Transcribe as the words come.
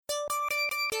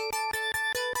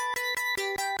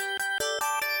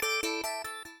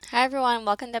Hi everyone,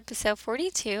 welcome to episode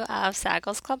 42 of Sad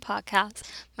Girls Club Podcast.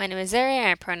 My name is Zari and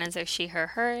my pronouns are she, her,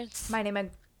 hers. My name is...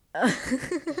 Oh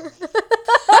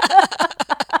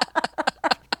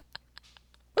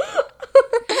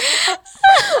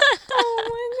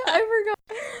my god, I forgot.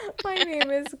 My name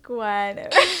is Gwen.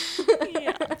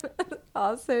 Yeah.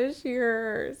 Also, she,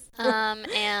 hers.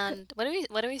 And what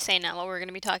do we say now? What we're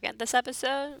gonna be talking at this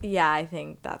episode? Yeah, I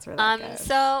think that's where that goes.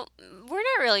 So we're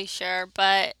not really sure,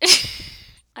 but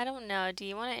I don't know. Do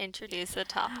you want to introduce the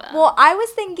topic? Well, I was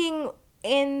thinking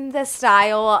in the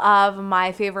style of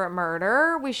My Favorite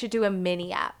Murder, we should do a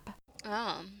mini app.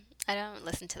 Oh, I don't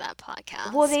listen to that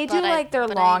podcast. Well, they do their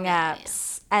but long I know,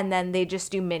 apps, and then they just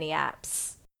do mini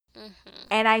apps. Mm-hmm.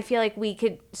 And I feel like we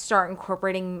could start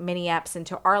incorporating mini apps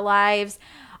into our lives.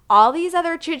 All these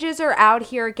other chidges are out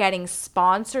here getting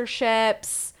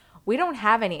sponsorships. We don't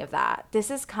have any of that. This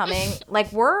is coming,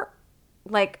 we're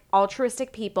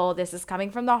altruistic people. This is coming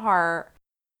from the heart.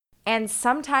 And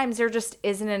sometimes there just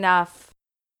isn't enough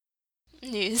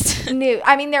News.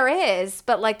 I mean, there is,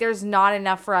 but there's not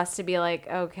enough for us to be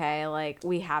okay,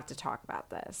 we have to talk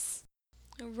about this.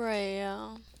 Right,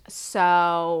 yeah.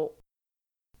 So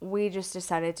we just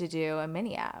decided to do a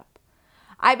mini app.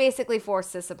 I basically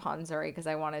forced this upon Zuri because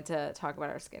I wanted to talk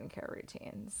about our skincare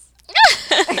routines.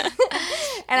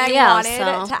 And I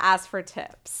wanted to ask for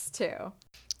tips too.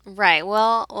 Right.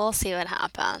 Well, we'll see what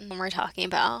happens when we're talking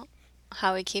about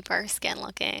how we keep our skin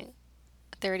looking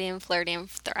 30 and flirty and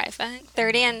thriving.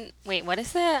 30 and wait, what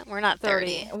is it? We're not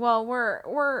 30. Well,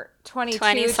 we're 22,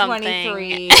 20-something.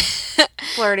 23,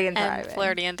 flirty and thriving. And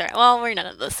flirty and thriving. Well, we're none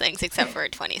of those things except for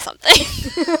 20-something.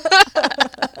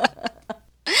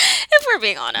 If we're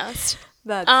being honest.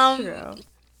 That's true.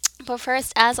 But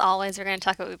first, as always, we're going to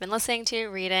talk about what we've been listening to,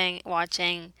 reading,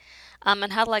 watching,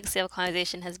 and how the legacy of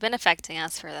colonization has been affecting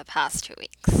us for the past 2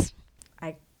 weeks.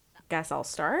 I guess I'll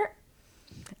start.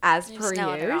 As per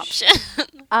usual.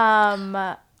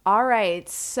 All right.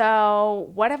 So,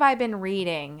 what have I been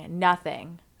reading?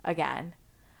 Nothing. Again.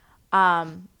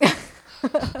 Even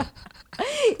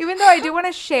though I do want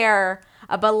to share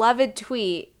a beloved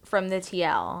tweet from the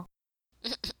TL.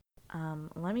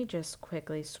 Let me just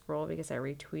quickly scroll because I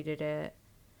retweeted it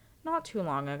not too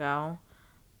long ago.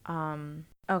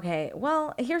 Okay,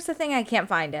 well, here's the thing, I can't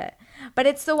find it. But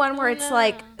it's the one where it's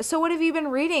so what have you been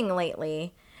reading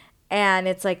lately? And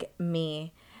it's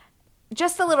me.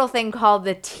 Just a little thing called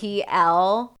the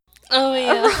TL. Oh,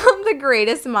 yeah. From the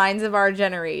greatest minds of our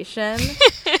generation.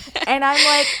 And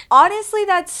I'm honestly,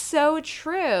 that's so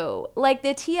true. The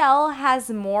TL has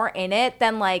more in it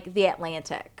than the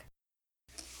Atlantic.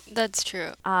 That's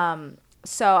true.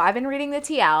 So I've been reading the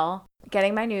TL,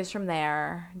 getting my news from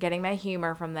there, getting my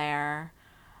humor from there.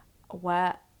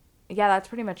 Yeah, that's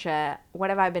pretty much it. What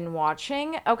have I been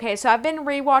watching? Okay, so I've been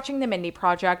rewatching The Mindy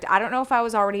Project. I don't know if I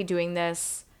was already doing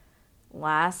this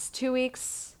last 2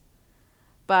 weeks,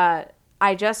 but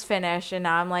I just finished and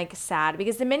now I'm sad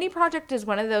because The Mindy Project is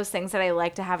one of those things that I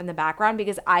like to have in the background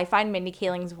because I find Mindy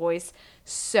Kaling's voice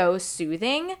so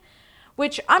soothing,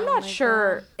 which I'm not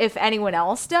sure if anyone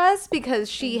else does because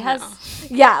she has,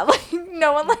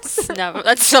 no one likes her.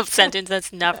 That's a sentence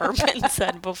that's never been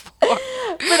said before.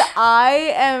 But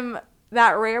I am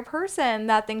that rare person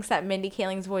that thinks that Mindy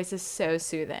Kaling's voice is so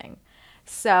soothing.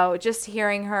 So just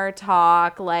hearing her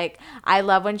talk, I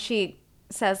love when she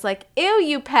says ew,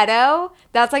 you pedo.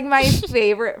 That's my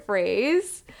favorite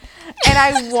phrase. And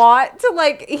I want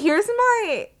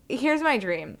to here's my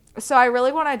dream. So I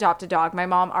really want to adopt a dog. My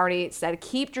mom already said,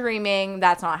 keep dreaming.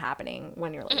 That's not happening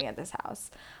when you're living at this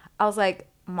house. I was like,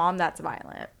 Mom, that's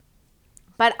violent.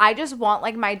 But I just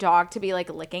want my dog to be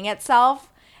licking itself.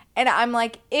 And I'm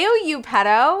ew, you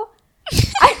pedo.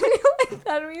 I feel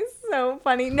that'd be so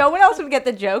funny. No one else would get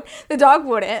the joke. The dog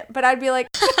wouldn't, but I'd be only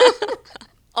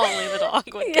the dog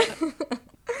would get it.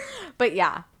 But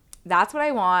yeah, that's what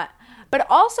I want. But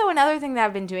also another thing that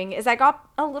I've been doing is I got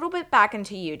a little bit back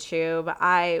into YouTube.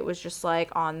 I was just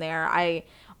on there. I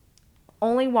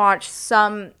only watch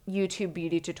some YouTube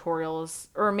beauty tutorials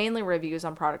or mainly reviews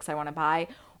on products I want to buy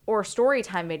or story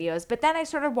time videos. But then I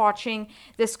started watching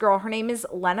this girl. Her name is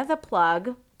Lena the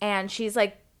Plug. And she's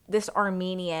this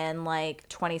Armenian,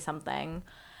 20-something.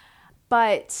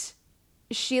 But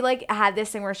she had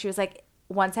this thing where she was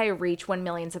once I reach 1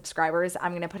 million subscribers,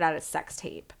 I'm going to put out a sex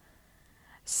tape.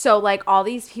 So all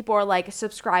these people are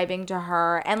subscribing to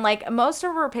her. And most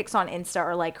of her pics on Insta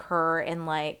are her and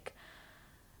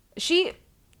she,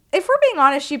 if we're being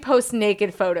honest, she posts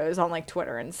naked photos on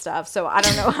Twitter and stuff. So I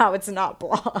don't know how it's not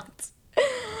blocked.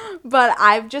 But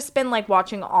I've just been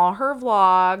watching all her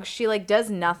vlogs. She does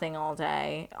nothing all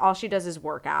day. All she does is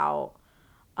work out.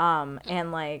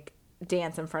 And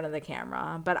dance in front of the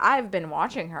camera, but I've been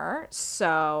watching her,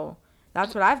 so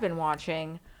that's what I've been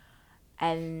watching.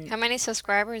 And how many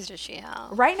subscribers does she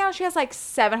have? Right now she has like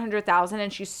 700,000,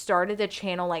 and she started the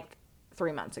channel like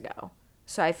 3 months ago.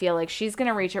 So I feel like she's going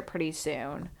to reach it pretty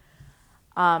soon.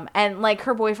 And like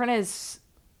her boyfriend is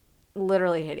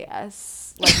literally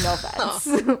hideous. Like, no offense.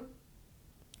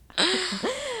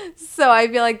 So I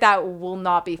feel like that will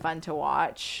not be fun to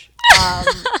watch.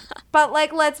 But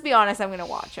like, let's be honest, I'm going to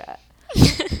watch it.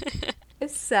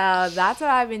 So that's what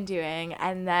I've been doing.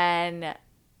 And then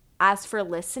as for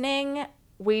listening,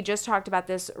 we just talked about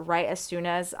this right as soon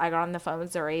as I got on the phone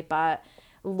with Zuri, but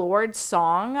Lord's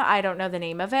song, I don't know the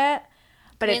name of it,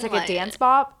 but it's like a dance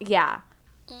bop. Yeah.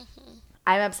 Mm-hmm.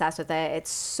 I'm obsessed with it.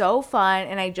 It's so fun,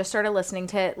 and I just started listening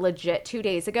to it legit 2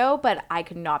 days ago, but I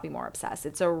could not be more obsessed.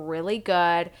 It's a really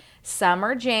good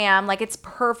summer jam. Like, it's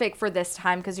perfect for this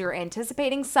time because you're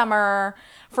anticipating summer.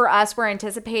 For us, we're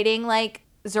anticipating, like,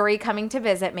 Zuri coming to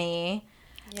visit me.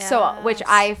 Yes. So, which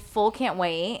I full can't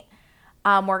wait.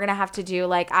 We're going to have to do,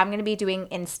 like, I'm going to be doing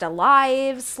Insta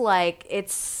Lives. Like,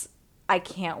 I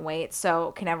can't wait.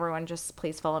 So, can everyone just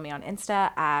please follow me on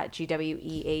Insta at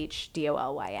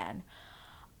GWEHDOLYN.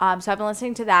 So I've been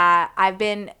listening to that. I've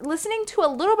been listening to a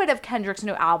little bit of Kendrick's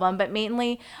new album, but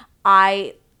mainly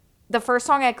the first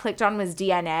song I clicked on was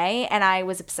DNA, and I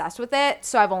was obsessed with it.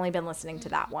 So I've only been listening to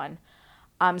that one.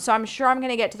 So I'm sure I'm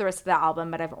going to get to the rest of the album,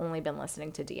 but I've only been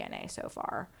listening to DNA so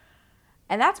far.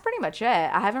 And that's pretty much it.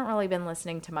 I haven't really been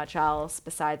listening to much else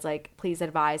besides like Please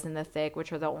Advise and The Thick,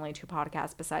 which are the only two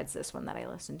podcasts besides this one that I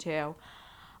listen to.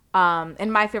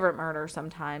 And My Favorite Murder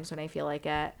sometimes when I feel like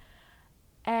it.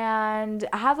 And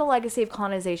how the legacy of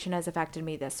colonization has affected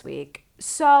me this week.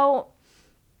 So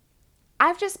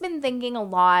I've just been thinking a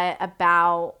lot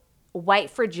about white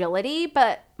fragility,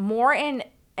 but more in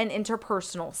an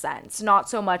interpersonal sense. Not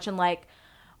so much in like,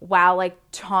 wow, like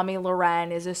Tommy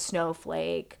Loren is a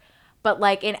snowflake, but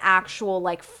like in actual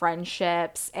like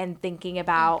friendships and thinking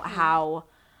about how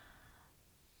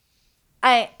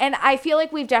I feel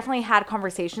like we've definitely had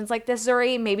conversations like this,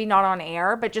 Zuri, maybe not on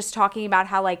air, but just talking about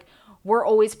how like we're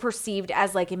always perceived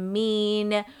as like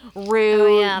mean, rude.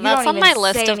 Oh, yeah, that's on my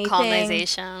list of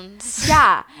colonizations.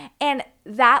 Yeah. And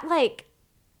that like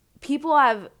people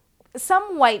have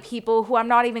some white people who I'm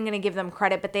not even going to give them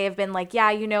credit, but they have been like, yeah,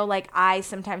 you know, like I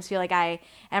sometimes feel like I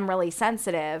am really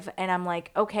sensitive. And I'm like,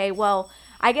 okay, well,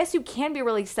 I guess you can be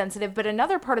really sensitive. But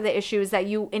another part of the issue is that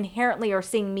you inherently are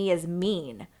seeing me as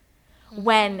mean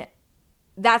when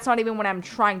that's not even what I'm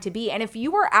trying to be. And if you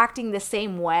were acting the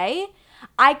same way,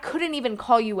 I couldn't even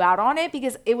call you out on it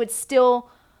because it would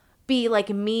still be like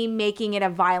me making it a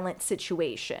violent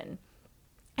situation.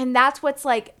 And that's what's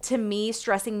like, to me,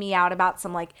 stressing me out about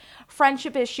some like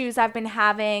friendship issues I've been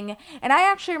having. And I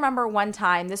actually remember one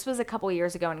time, this was a couple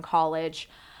years ago in college,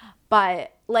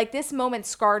 but like this moment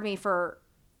scarred me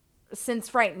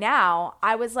since right now.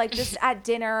 I was like just at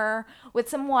dinner with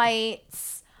some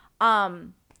whites,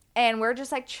 and we're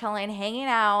just like chilling, hanging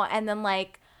out. And then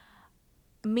like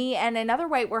me and another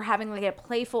white were having like a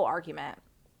playful argument.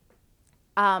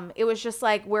 It was just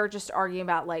like, we're just arguing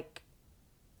about like,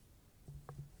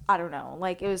 I don't know,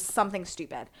 like it was something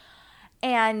stupid.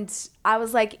 And I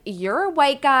was like, you're a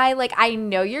white guy. Like, I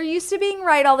know you're used to being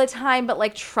right all the time, but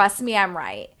like, trust me, I'm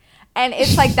right. And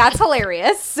it's like, that's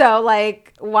hilarious. So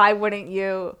like, why wouldn't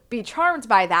you be charmed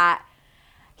by that?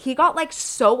 He got like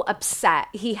so upset.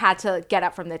 He had to get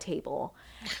up from the table.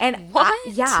 And what?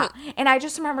 Yeah. And I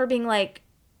just remember being like,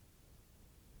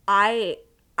 I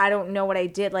don't know what I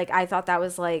did. Like, I thought that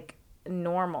was like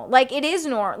normal. Like, it is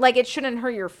normal. Like, it shouldn't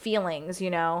hurt your feelings, you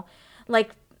know?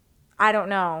 Like, I don't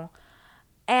know.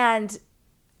 And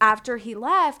after he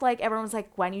left, like, everyone was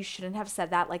like, Gwen, you shouldn't have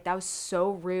said that. Like, that was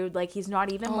so rude. Like, he's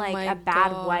not even like a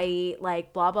bad white,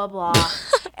 like, blah, blah, blah.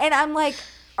 And I'm like,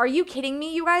 are you kidding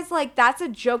me, you guys? Like, that's a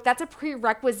joke. That's a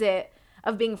prerequisite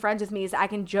of being friends with me is I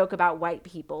can joke about white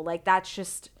people. Like,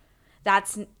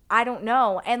 I don't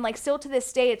know. And like, still to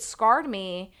this day, it scarred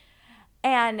me.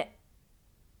 And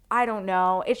I don't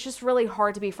know. It's just really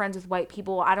hard to be friends with white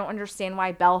people. I don't understand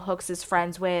why Bell Hooks is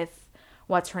friends with,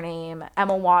 what's her name?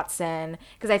 Emma Watson.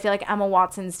 Because I feel like Emma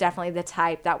Watson's definitely the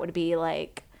type that would be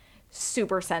like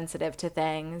super sensitive to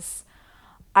things.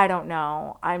 I don't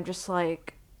know. I'm just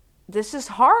like, this is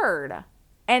hard.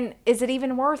 And is it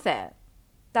even worth it?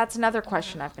 That's another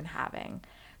question I've been having.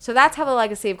 So that's how the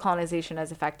legacy of colonization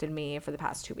has affected me for the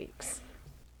past 2 weeks.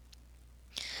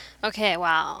 Okay,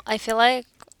 wow. I feel like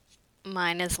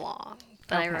mine is long,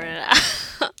 but okay. I wrote it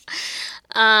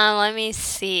out. Let me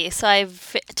see. So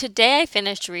today I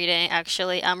finished reading,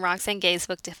 actually, Roxane Gay's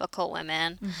book, Difficult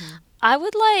Women. Mm-hmm. I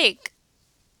would like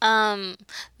Um,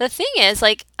 the thing is,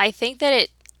 like, I think that it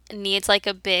needs like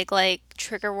a big like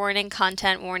trigger warning,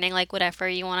 content warning, like whatever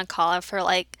you want to call it for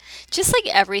like just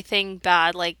like everything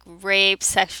bad, like rape,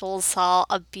 sexual assault,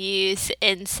 abuse,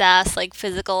 incest, like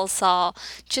physical assault,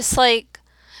 just like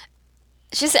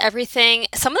just everything.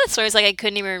 Some of the stories like I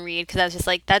couldn't even read because I was just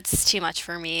like that's too much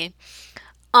for me.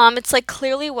 It's like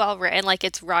clearly well written, like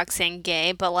it's Roxane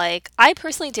Gay, but like I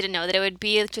personally didn't know that it would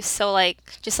be just so like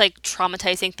just like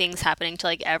traumatizing things happening to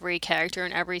like every character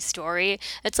in every story.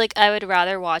 It's like I would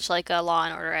rather watch like a Law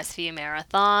and Order SVU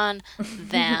marathon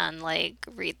than like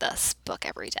read this book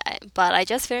every day. But I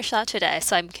just finished that today,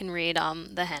 so I can read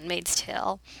The Handmaid's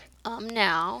Tale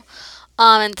now.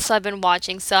 And so I've been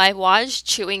watching. So I watched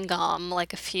Chewing Gum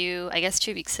like a few, I guess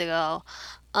 2 weeks ago.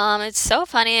 It's so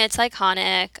funny. It's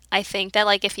iconic. I think that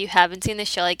like if you haven't seen the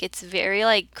show, like it's very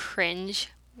like cringe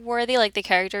worthy. Like the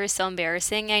character is so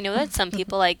embarrassing. I know that some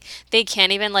people like they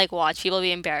can't even like watch people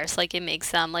be embarrassed. Like it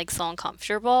makes them like so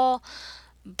uncomfortable.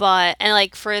 But and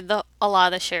like for the a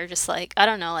lot of the show, just like I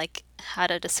don't know like how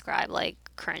to describe like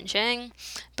cringing,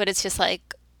 but it's just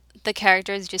like the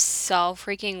character is just so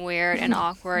freaking weird and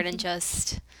awkward and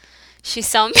just she's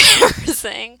so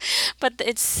embarrassing, but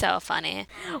it's so funny.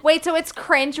 Wait, so it's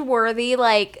cringe worthy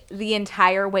like the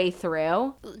entire way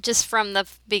through? Just from the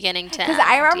beginning to Because end,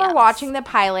 I remember yes. watching the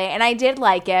pilot and I did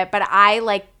like it, but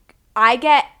I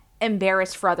get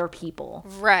embarrassed for other people.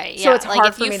 Right, So yeah. it's Like hard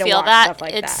if for you me to feel watch that, stuff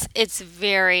like it's that. it's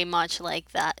very much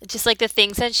like that. Just like the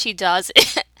things that she does,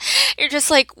 you're just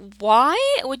like, why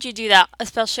would you do that?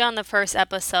 Especially on the first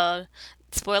episode.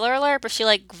 Spoiler alert, but she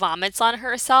like vomits on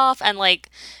herself and like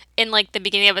in like the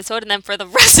beginning of the episode and then for the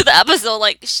rest of the episode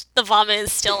like the vomit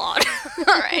is still on her.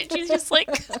 Right? She's just like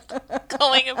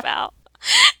going about.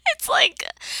 It's like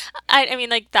I mean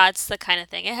like that's the kind of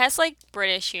thing. It has like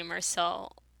British humor,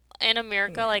 so in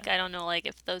America, Yeah. like I don't know like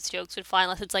if those jokes would fly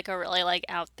unless it's like a really like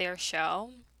out there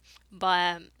show.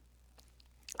 But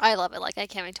I love it. Like I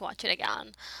can't wait to watch it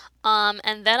again.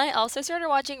 And then I also started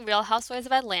watching Real Housewives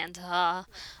of Atlanta.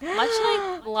 Much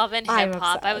like Love and I'm Hip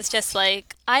Hop, I was just obsessed.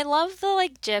 like I love the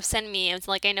like gifs and memes.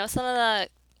 Like I know some of the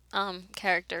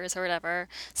characters or whatever.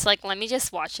 So like let me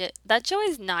just watch it. That show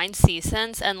is 9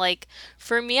 seasons and like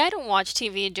for me I don't watch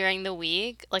TV during the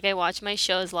week. Like I watch my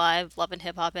shows live, Love and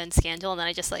Hip Hop and Scandal, and then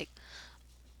I just like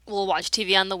will watch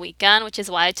TV on the weekend, which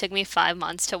is why it took me 5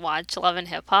 months to watch Love and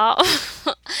Hip Hop.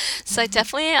 So I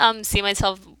definitely see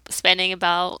myself spending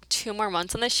about 2 more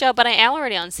months on this show, but I am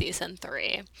already on season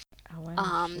 3.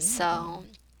 OMG. So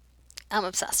I'm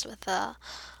obsessed with that.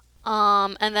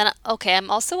 And then okay, I'm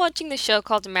also watching the show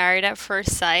called Married at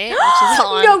First Sight, which is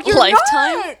on No, you're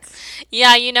Lifetime. not.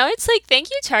 Yeah, it's like thank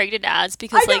you targeted ads I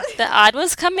because like know. the ad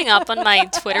was coming up on my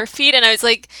Twitter feed and I was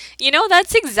like,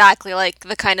 that's exactly like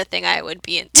the kind of thing I would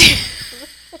be into.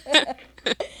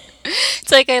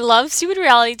 It's like I love stupid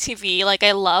reality TV. Like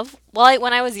I love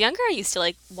when I was younger I used to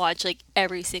like watch like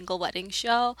every single wedding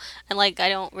show and like I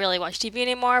don't really watch TV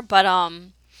anymore, but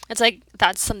it's like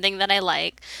that's something that I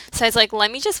like. So I was like, let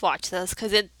me just watch this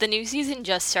because the new season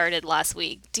just started last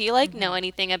week. Do you like know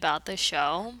anything about the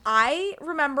show? I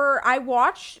remember I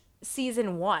watched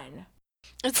season 1.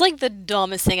 It's like the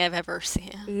dumbest thing I've ever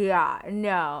seen. Yeah,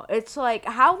 no. It's like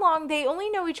how long they only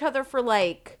know each other for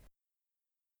like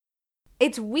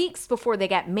it's weeks before they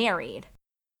get married.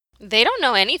 They don't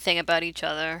know anything about each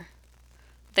other.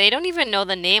 They don't even know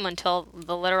the name until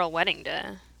the literal wedding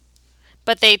day.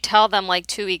 But they tell them like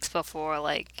 2 weeks before,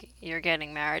 like you're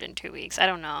getting married in 2 weeks. I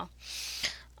don't know.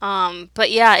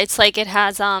 But yeah, it's like it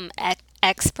has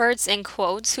experts in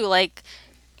quotes who like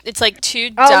it's like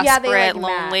two Oh yeah, they like desperate,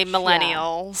 lonely match. Yeah.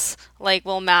 millennials like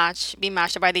will be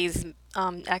matched by these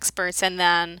experts, and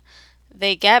then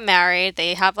they get married.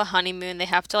 They have a honeymoon. They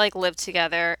have to like live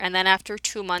together, and then after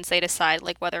 2 months, they decide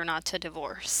like whether or not to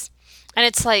divorce. And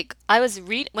it's like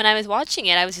when I was watching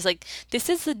it, I was just like, this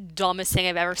is the dumbest thing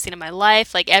I've ever seen in my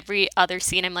life. Like every other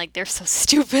scene, I'm like, they're so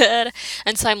stupid.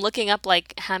 And so I'm looking up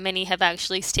like how many have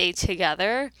actually stayed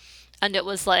together, and it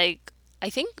was like I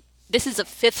think this is the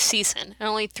fifth season, and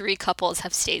only 3 couples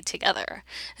have stayed together.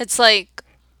 It's like,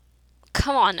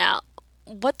 come on now,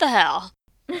 what the hell?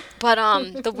 But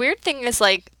the weird thing is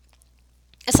like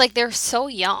it's like they're so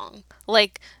young.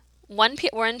 Like one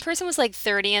person was like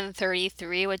 30 and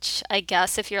 33, which I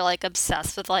guess if you're like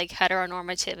obsessed with like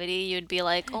heteronormativity, you'd be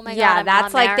like, "Oh my God, Yeah, I'm not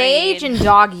that's like they age married." in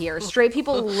dog years. Straight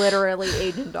people literally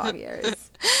age in dog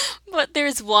years. But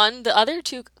the other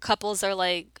two couples are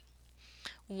like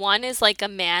one is like a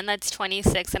man that's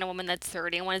 26 and a woman that's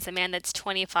 30, and one is a man that's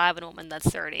 25 and a woman that's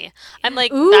 30. I'm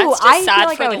like, Ooh, that's just I feel sad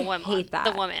like for I the would woman. hate The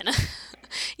that. woman.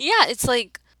 Yeah, it's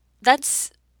like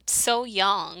that's so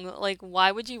young. Like,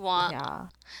 why would you want? Yeah.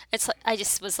 It's like I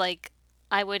just was like,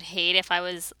 I would hate if I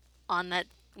was on that,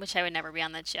 which I would never be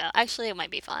on that show. Actually, it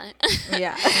might be fun.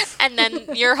 Yeah. And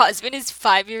then your husband is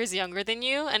 5 years younger than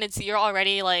you, and you're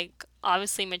already like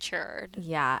obviously matured.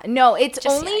 Yeah. No, it's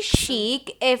Just only yikes.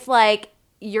 chic if like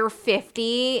you're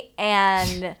 50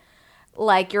 and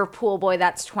like your pool boy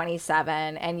that's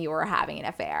 27 and you are having an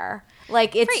affair.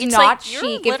 Like it's Right, it's not like you're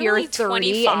chic if you're literally 30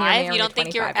 and you're 25. marrying You a don't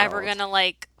think you're 25-year-old. ever gonna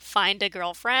like find a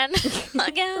girlfriend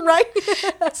again? Right?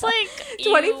 It's like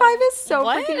 25 is so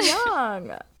what? freaking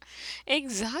young.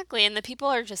 Exactly. And the people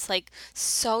are just like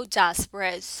so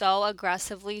desperate, so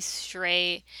aggressively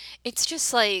straight. It's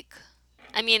just like,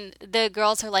 I mean, the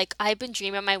girls are like, I've been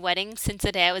dreaming of my wedding since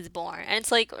the day I was born. And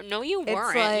it's like, no, you It's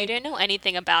weren't. You like, didn't know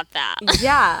anything about that.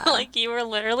 yeah. Like, you were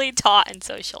literally taught and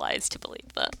socialized to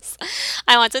believe this.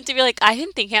 I want them to be like, I've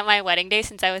been thinking of my wedding day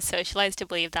since I was socialized to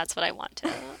believe that's what I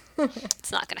wanted.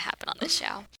 It's not going to happen on this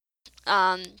show.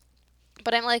 Um,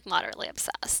 but I'm like moderately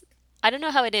obsessed. I don't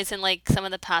know how it is in like some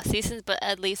of the past seasons, but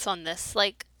at least on this,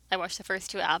 like I watched the first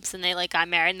two apps and they like got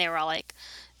married and they were all like,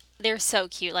 they're so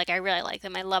cute. Like I really like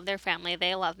them. I love their family.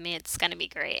 They love me. It's gonna be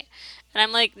great. And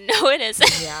I'm like, no, it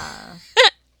isn't. Yeah.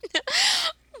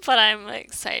 But I'm like,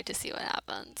 excited to see what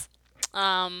happens.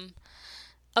 Um,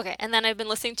 okay, and then I've been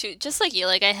listening to just like you.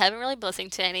 Like I haven't really been listening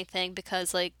to anything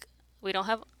because like we don't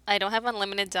have. I don't have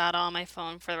unlimited data on my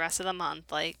phone for the rest of the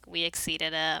month. Like we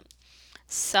exceeded it.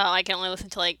 So I can only listen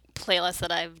to like playlists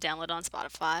that I've downloaded on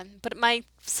Spotify. But my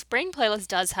spring playlist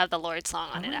does have the Lord song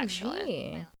on it actually.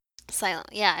 OMG. Silent.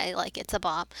 Yeah, I like it's a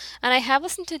bop. And I have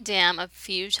listened to Damn a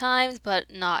few times,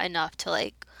 but not enough to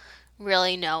like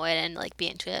really know it and like be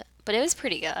into it. But it was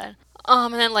pretty good.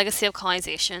 And then Legacy of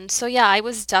Colonization. So yeah, I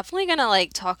was definitely gonna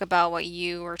like talk about what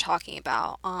you were talking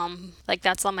about. Like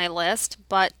that's on my list.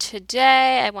 But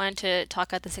today I wanted to talk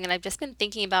about this thing that I've just been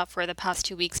thinking about for the past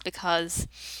 2 weeks because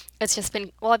it's just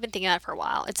been well, I've been thinking about it for a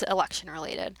while. It's election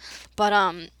related. But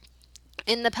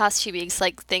in the past 2 weeks,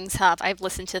 like I've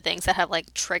listened to things that have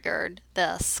like triggered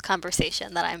this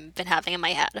conversation that I've been having in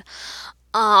my head.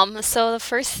 So the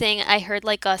first thing I heard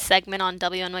like a segment on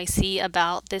WNYC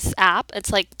about this app. It's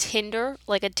like Tinder,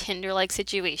 like a Tinder like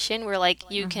situation where like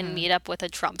you can meet up with a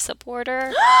Trump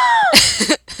supporter.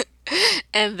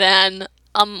 And then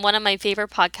one of my favorite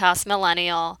podcasts,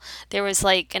 Millennial, there was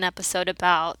like an episode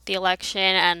about the election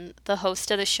and the host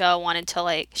of the show wanted to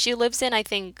like she lives in I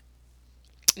think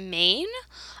Maine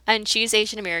and she's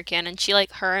Asian American and she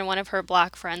like her and one of her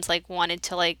black friends like wanted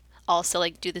to like also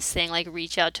like do this thing like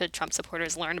reach out to Trump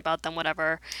supporters, learn about them,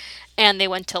 whatever. And they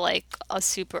went to like a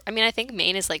super I mean I think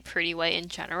Maine is like pretty white in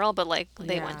general, but like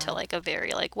they went to Yeah. like a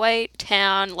very like white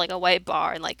town, like a white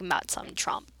bar and like met some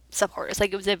Trump supporters.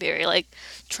 Like it was a very like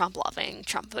Trump loving,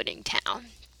 Trump voting town.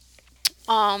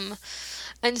 Um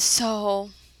and so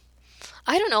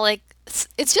I don't know, like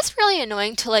it's just really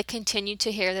annoying to like continue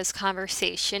to hear this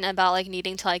conversation about like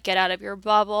needing to like get out of your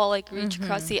bubble, like reach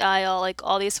across the aisle, like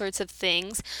all these sorts of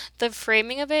things. The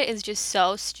framing of it is just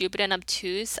so stupid and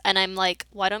obtuse, and I'm like,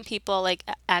 why don't people like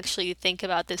actually think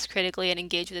about this critically and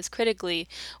engage with this critically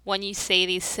when you say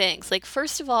these things? Like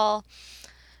first of all,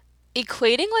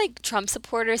 equating like Trump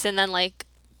supporters and then like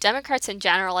Democrats in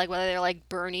general, like whether they're like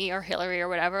Bernie or Hillary or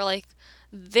whatever, like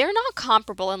they're not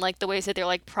comparable in like the ways that they're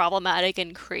like problematic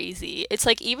and crazy. It's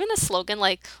like even the slogan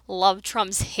like love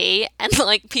Trump's hate and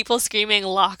like people screaming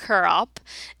lock her up.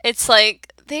 It's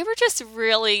like they were just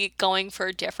really going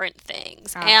for different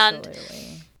things. And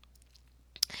Absolutely.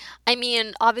 I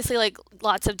mean, obviously like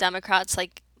lots of Democrats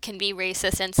like can be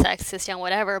racist and sexist and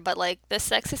whatever, but like the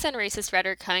sexist and racist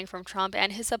rhetoric coming from Trump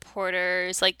and his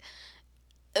supporters, like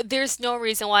there's no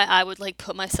reason why I would like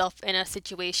put myself in a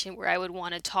situation where I would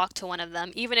want to talk to one of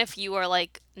them, even if you are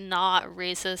like not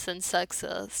racist and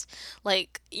sexist.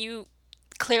 Like you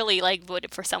clearly like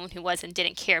voted for someone who was and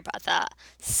didn't care about that.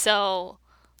 So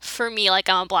for me, like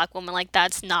I'm a black woman, like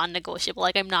that's non-negotiable.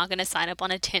 Like I'm not gonna sign up on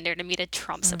a Tinder to meet a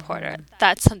Trump supporter.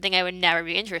 That's something I would never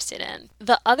be interested in.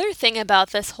 The other thing about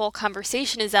this whole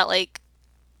conversation is that like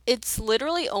it's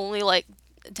literally only like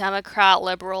Democrat,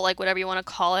 liberal, like whatever you want to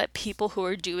call it, people who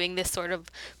are doing this sort of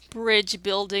bridge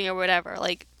building or whatever.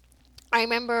 Like, I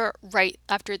remember right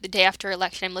after the day after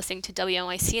election, I'm listening to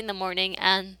WNYC in the morning,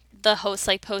 and the host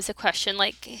like posed a question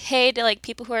like, "Hey, to like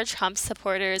people who are Trump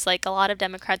supporters, like a lot of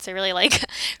Democrats are really like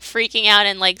freaking out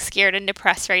and like scared and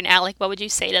depressed right now. Like, what would you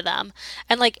say to them?"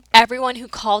 And like everyone who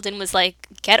called in was like,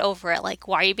 "Get over it. Like,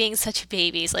 why are you being such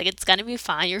babies? Like, it's gonna be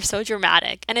fine. You're so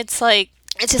dramatic." And it's like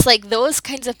it's just like those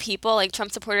kinds of people, like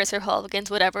Trump supporters or Republicans,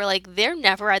 whatever, like they're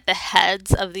never at the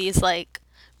heads of these like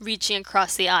reaching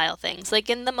across the aisle things. Like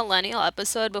in the millennial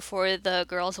episode before the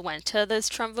girls went to this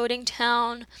Trump voting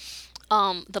town,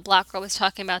 the black girl was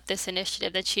talking about this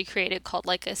initiative that she created called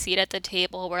like a seat at the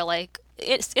table where like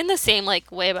it's in the same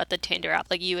like way about the Tinder app.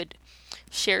 Like you would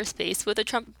share space with a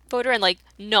Trump voter and like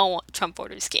no Trump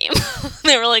voters came.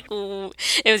 They were like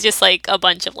it was just like a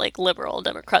bunch of like liberal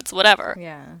Democrats, whatever.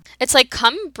 Yeah. It's like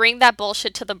come bring that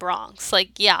bullshit to the Bronx.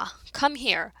 Like yeah, come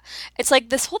here. It's like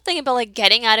this whole thing about like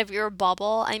getting out of your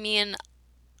bubble. I mean,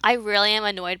 I really am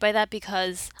annoyed by that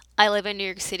because I live in New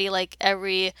York City. Like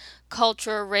every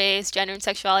culture, race, gender and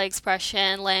sexuality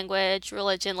expression, language,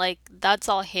 religion, like that's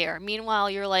all here. Meanwhile,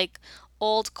 you're like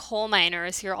old coal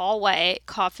miners. You're all white,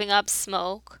 coughing up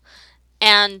smoke,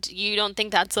 and you don't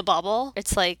think that's a bubble.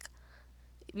 It's like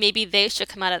maybe they should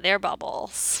come out of their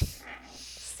bubbles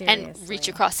and reach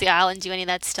Seriously. across the aisle and do any of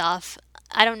that stuff.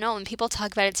 I don't know. When people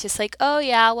talk about it, it's just like, oh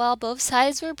yeah, well, both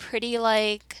sides were pretty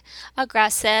like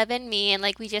aggressive and mean.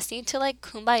 Like we just need to like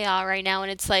kumbaya right now.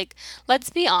 And it's like, let's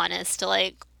be honest.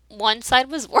 Like one side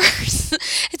was worse.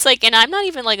 It's like, and I'm not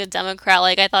even like a Democrat.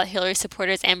 Like I thought Hillary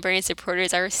supporters and Bernie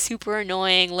supporters are super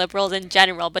annoying liberals in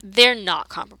general, but they're not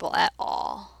comparable at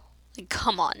all. Like,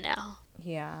 come on now.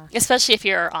 Yeah. Especially if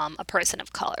you're a person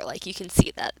of color, like you can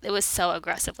see that it was so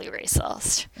aggressively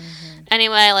racist.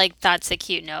 Anyway, like that's a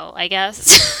cute note, I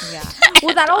guess. Yeah.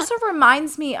 Well, that also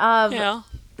reminds me of Yeah.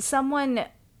 someone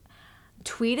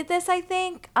tweeted this, I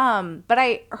think. But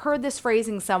I heard this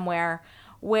phrasing somewhere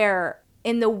where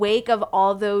in the wake of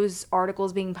all those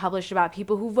articles being published about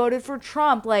people who voted for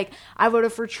Trump, like I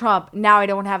voted for Trump, now I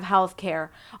don't have health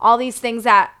care. All these things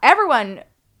that everyone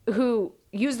who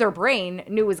used their brain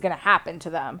knew was going to happen to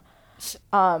them.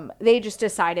 They just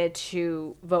decided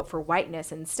to vote for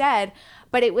whiteness instead.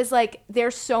 But it was like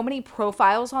there's so many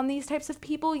profiles on these types of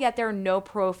people, yet there are no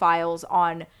profiles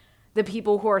on the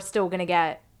people who are still going to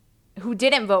get, who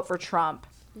didn't vote for Trump.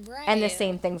 Right. And the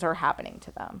same things are happening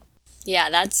to them. Yeah,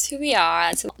 that's who we are.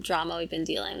 That's the drama we've been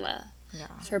dealing with Yeah.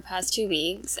 for the past 2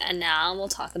 weeks. And now we'll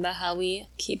talk about how we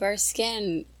keep our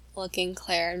skin looking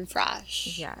clear and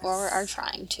fresh. Yes. Or are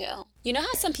trying to. You know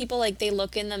how some people like they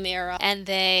look in the mirror and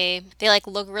they like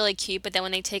look really cute, but then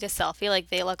when they take a selfie, like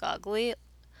they look ugly.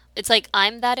 It's like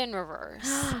I'm that in reverse.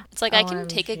 It's like I can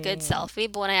take a good OMG.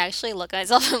 selfie, but when I actually look at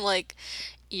myself, I'm like,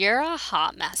 you're a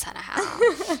hot mess and a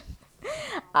half.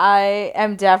 I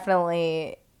am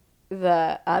definitely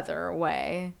the other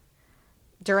way.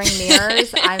 During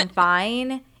mirrors, I'm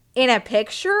fine. In a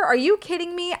picture? Are you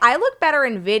kidding me? I look better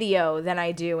in video than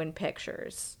I do in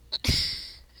pictures.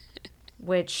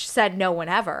 Which said no one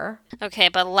ever. Okay,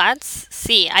 but let's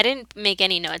see. I didn't make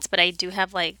any notes, but I do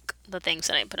have like the things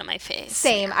that I put on my face.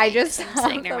 Same. I just I'm have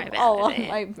sitting near my them bed all on today.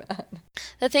 my bed.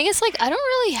 The thing is, like, I don't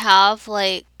really have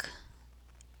like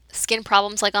skin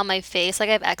problems like on my face. Like,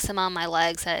 I have eczema on my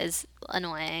legs that is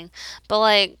annoying. But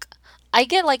like, I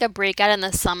get like a breakout in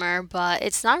the summer, but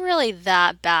it's not really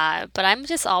that bad. But I'm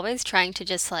just always trying to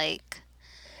just like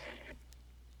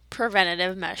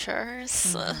preventative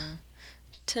measures.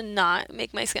 To not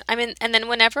make my skin. I mean, and then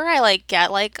whenever I like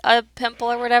get like a pimple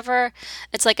or whatever,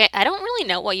 it's like I don't really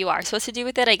know what you are supposed to do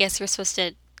with it. I guess you're supposed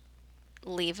to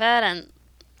leave it, and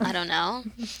I don't know.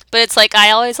 But it's like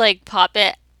I always like pop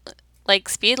it like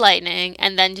speed lightning,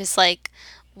 and then just like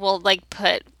will like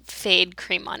put fade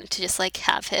cream on it to just like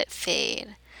have it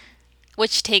fade,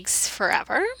 which takes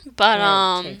forever.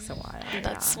 But It takes a while.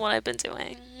 that's what I've been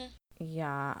doing.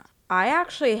 Yeah. I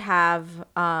actually have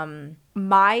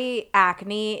my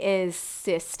acne is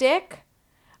cystic,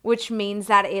 which means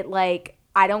that it like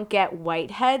I don't get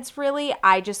whiteheads really.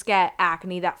 I just get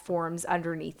acne that forms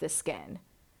underneath the skin.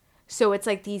 So it's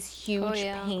like these huge,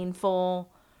 yeah. painful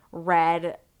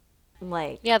red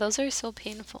like Yeah, those are so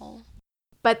painful.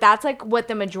 but that's like what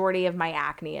the majority of my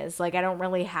acne is. Like I don't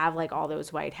really have like all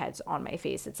those whiteheads on my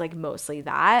face. It's like mostly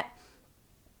that.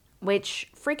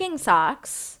 Which freaking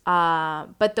sucks.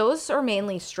 But those are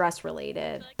mainly stress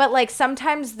related. But like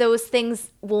sometimes those things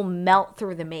will melt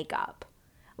through the makeup.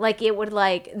 Like it would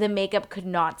like the makeup could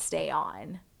not stay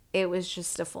on. It was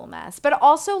just a full mess. But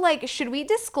also like should we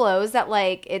disclose that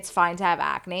like it's fine to have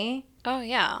acne? Oh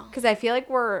yeah. Because I feel like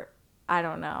I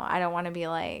don't know. I don't want to be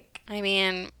like I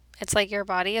mean, it's like your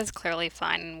body is clearly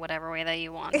fine in whatever way that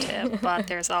you want to, but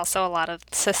there's also a lot of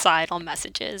societal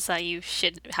messages that you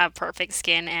should have perfect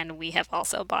skin, and we have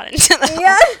also bought into them.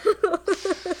 yeah.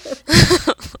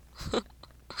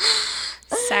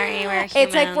 Sorry, we're humans.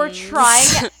 It's like we're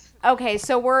trying. Okay,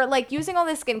 so we're like using all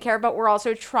this skincare, but we're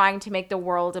also trying to make the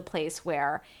world a place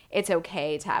where it's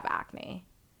okay to have acne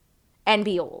and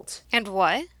be old. And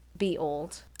what? Be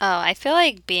old. Oh, I feel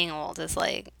like being old is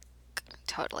like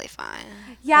totally fine.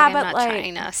 Yeah, I'm but not like,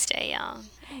 trying to stay young.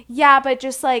 yeah, but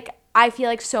just like, I feel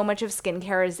like so much of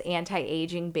skincare is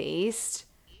anti-aging based,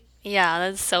 Yeah,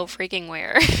 that's so freaking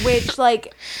weird. which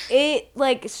like,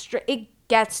 it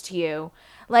gets to you.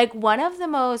 Like, one of the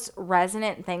most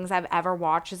resonant things I've ever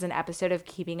watched is an episode of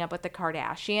Keeping Up with the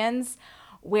Kardashians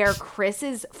where Chris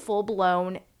is full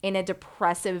blown in a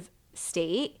depressive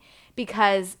state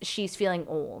because she's feeling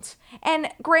old. And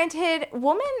granted,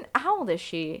 woman, how old is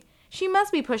she? She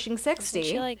must be pushing Isn't she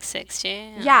 60. like 60?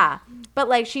 Yeah. But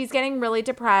like she's getting really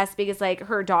depressed because like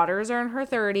her daughters are in her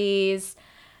 30s.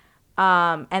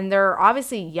 And they're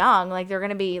obviously young, like they're going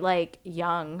to be like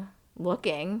young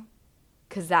looking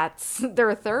cuz that's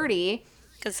they're 30.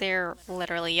 Because they're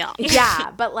literally young.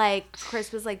 Yeah, but like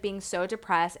Chris was like being so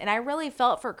depressed and I really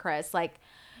felt for Chris. Like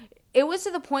it was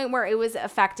to the point where it was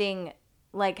affecting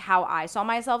like how I saw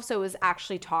myself, so it was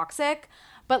actually toxic,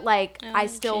 but like I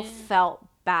still gee. felt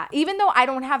bad even though I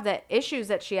don't have the issues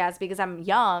that she has because I'm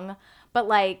young, but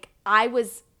like I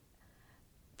was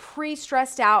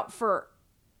pre-stressed out for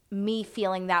me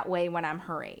feeling that way when I'm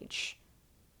her age.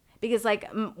 Because like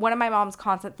one of my mom's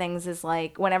constant things is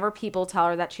like whenever people tell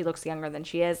her that she looks younger than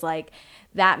she is, like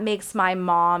that makes my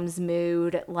mom's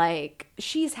mood like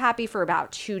she's happy for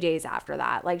about 2 days after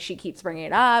that. Like she keeps bringing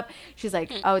it up. She's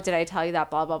like, oh, did I tell you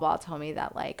that blah blah blah told me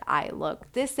that like I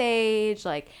look this age?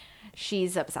 Like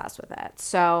she's obsessed with it.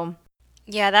 So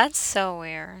Yeah, that's so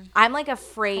weird. I'm like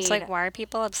afraid. It's like, why are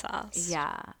people obsessed?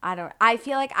 Yeah, I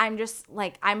feel like I'm just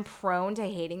like I'm prone to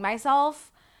hating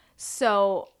myself.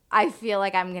 So I feel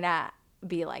like I'm gonna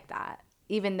be like that,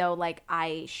 even though like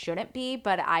I shouldn't be,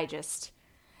 but I just,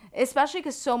 especially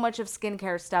because so much of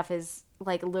skincare stuff is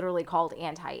like literally called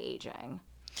anti-aging.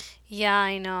 Yeah,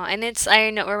 I know. And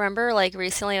I know, remember like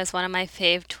recently it was one of my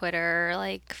fave Twitter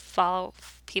like follow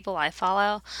people I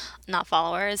follow, not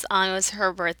followers. It was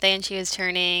her birthday and she was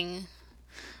turning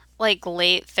like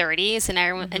late 30s and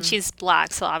everyone and she's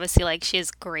black, so obviously like she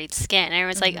has great skin. And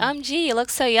everyone's like, gee, you look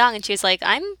so young. And she was like,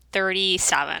 I'm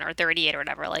 37 or 38 or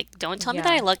whatever. Like, don't tell me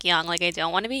that I Yeah. look young. Like, I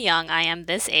don't want to be young. I am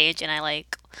this age and I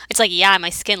like it's like, yeah,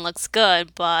 my skin looks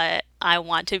good, but I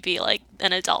want to be like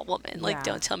an adult woman. Like, Yeah.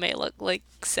 don't tell me I look like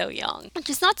so young.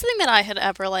 Which is not something that I had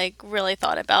ever like really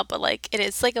thought about, but like it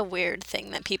is like a weird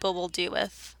thing that people will do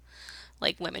with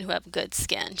like women who have good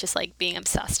skin, just like being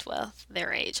obsessed with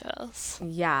their ages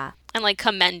Yeah, and like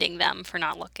commending them for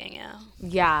not looking ill.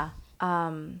 yeah.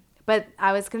 But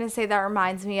I was gonna say that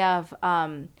reminds me of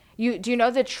you. Do you know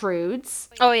the Trudes?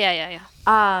 Oh yeah, yeah,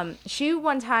 yeah. She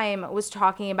one time was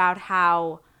talking about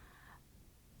how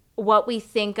what we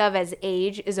think of as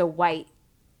age is a white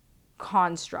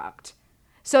construct.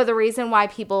 So the reason why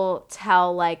people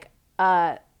tell like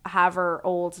however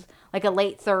old, like a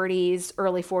late 30s,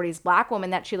 early 40s black woman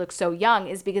that she looks so young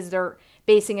is because they're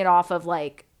basing it off of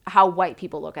like how white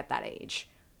people look at that age,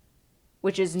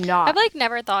 which is not. I've like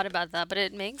never thought about that, but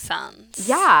it makes sense.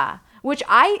 Yeah, which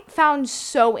I found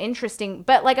so interesting.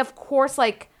 But like, of course,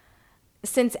 like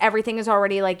since everything is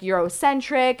already like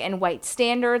Eurocentric and white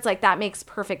standards, like that makes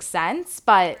perfect sense.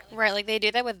 But Right, like they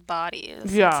do that with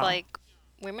bodies. Yeah. It's like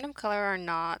women of color are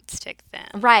not stick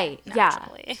thin. right, yeah,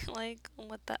 Naturally. Like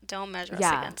what that don't measure us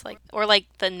Yeah. against like or like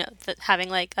the having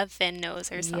like a thin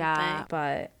nose or something. yeah.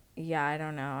 But yeah, I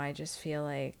don't know. I just feel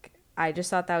like I just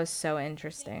thought that was so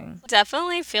interesting.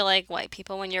 Definitely feel like white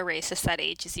people when you're racist at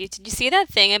ages. Did you see that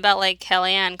thing about like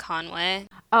Kellyanne Conway?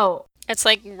 Oh, It's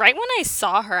like right when I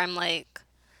saw her, I'm like,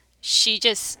 she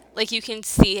just like you can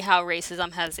see how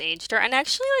racism has aged her, and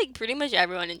actually like pretty much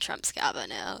everyone in Trump's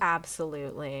cabinet,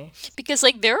 absolutely. because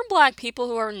like there are black people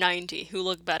who are 90 who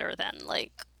look better than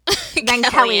like Then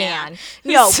Kellyanne.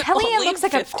 No, who's Kellyanne only looks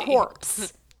like 50. a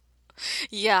corpse.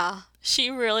 Yeah, she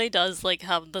really does like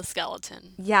have the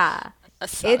skeleton Yeah,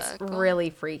 aesthetic. it's really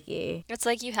freaky. It's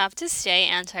like you have to stay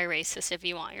anti-racist if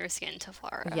you want your skin to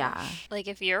flourish. Yeah. Like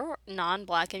if you're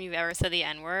non-black and you've ever said the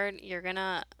N-word,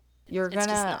 You're it's just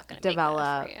gonna not gonna be good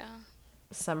develop for you.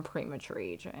 some premature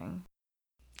aging.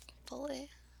 Fully.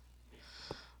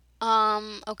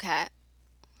 Okay.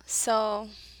 So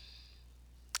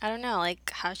I don't know, like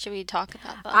how should we talk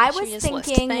about that? I Should was we just list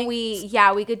thinking things?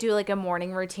 we could do like a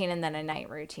morning routine and then a night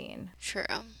routine. True.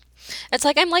 It's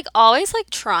like I'm like always like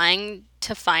trying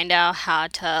to find out how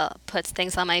to put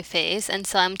things on my face, and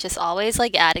so I'm just always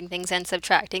like adding things and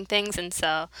subtracting things, and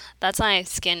so that's why my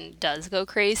skin does go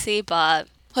crazy, but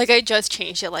like I just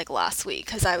changed it like last week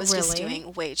because I was just Really?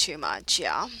 doing way too much,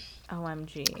 yeah.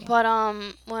 OMG. But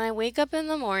when I wake up in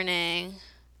the morning,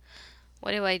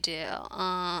 what do I do?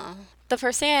 The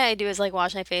first thing I do is like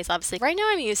wash my face. Obviously, right now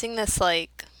I'm using this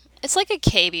like It's like a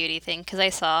K-beauty thing because I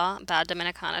saw Bad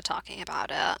Dominicana talking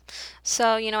about it.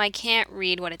 So, I can't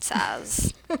read what it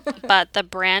says. But the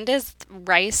brand is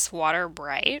Rice Water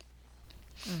Bright.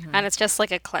 And it's just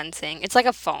like a cleansing. It's like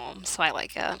a foam, so I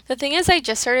like it. The thing is, I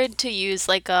just started to use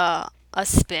like a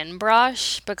spin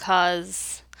brush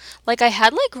because like I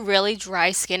had like really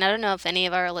dry skin. I don't know if any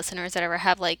of our listeners that ever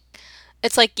have like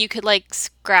it's like you could like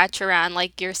scratch around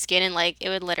like your skin and like it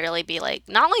would literally be like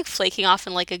not like flaking off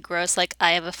in like a gross like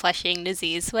I have a flesh-eating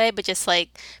disease way, but just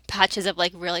like patches of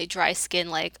like really dry skin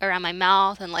like around my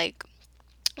mouth and like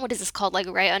what is this called? Like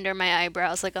right under my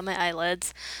eyebrows, like on my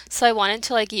eyelids. So I wanted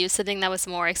to like use something that was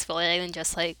more exfoliating than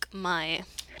just like my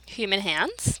human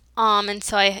hands. And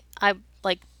so I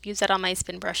like use that on my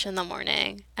spin brush in the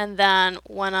morning. And then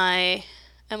when I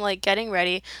am like getting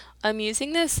ready, I'm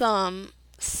using this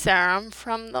serum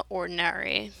from The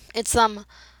Ordinary. It's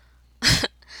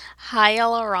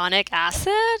hyaluronic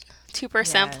acid,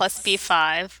 2% plus Yes.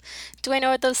 B5. Do I know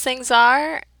what those things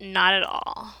are? Not at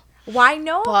all. Well, I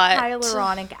know But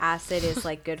hyaluronic acid is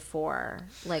like good for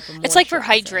like it's like for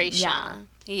moisturizing. Yeah. hydration.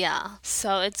 Yeah.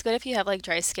 So it's good if you have like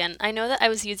dry skin. I know that I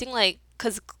was using like,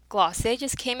 because Glossier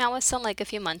just came out with some like a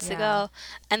few months Yeah. ago,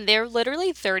 and they're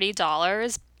literally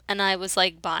 $30. And I was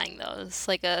like buying those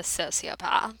like a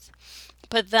sociopath.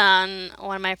 But then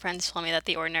one of my friends told me that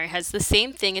The Ordinary has the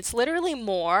same thing. It's literally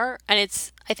more, and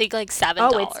it's I think like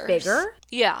Oh, it's $7. bigger?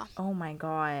 Yeah. Oh my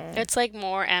God. It's like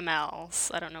more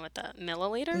mLs. I don't know what that Yeah,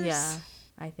 milliliters.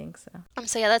 I think so.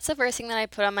 So yeah, that's the first thing that I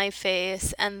put on my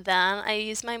face, and then I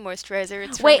use my moisturizer.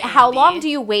 It's from Wait, how long Ambi. do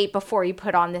you wait before you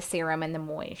put on the serum and the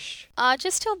moist?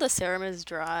 Just till the serum is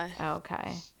dry.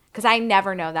 Okay. Because I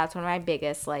never know. That's one of my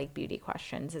biggest like beauty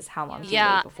questions is how long do you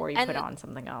Yeah, wait before you put and on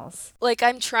something else? like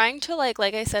I'm trying to like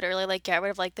I said earlier, like get rid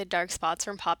of like the dark spots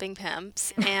from popping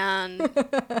pimps, and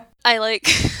I like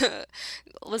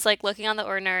was like looking on the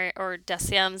Ordinary or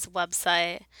Deciem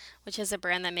website, which is a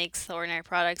brand that makes the Ordinary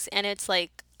products, and it's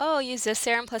like, oh, use this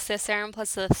serum plus this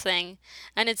thing,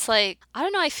 and it's like I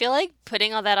don't know. I feel like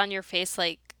putting all that on your face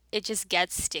like it just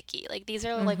gets sticky. Like these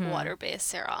are like water-based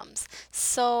serums,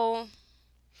 so.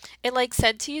 It like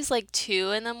said to use like two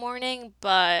in the morning,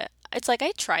 but it's like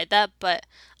I tried that, but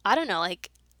I don't know, like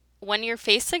when your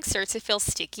face like starts to feel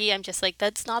sticky, I'm just like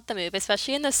that's not the move,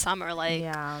 especially in the summer. Like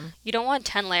Yeah. you don't want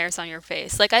 10 layers on your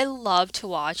face. Like I love to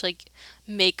watch like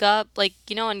makeup, like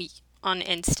on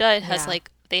Insta it has Yeah. like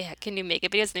can do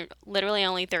makeup videos and they're literally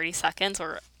only 30 seconds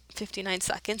or 59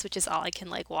 seconds, which is all I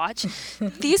can like watch.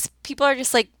 These people are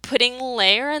just like putting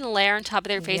layer and layer on top of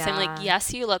their face. I'm like, Yeah.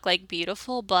 yes, you look like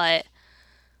beautiful, but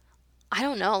I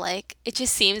don't know, like it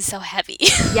just seems so heavy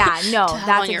Yeah, no, to have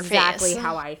that's on your exactly face.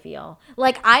 how I feel.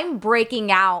 Like I'm breaking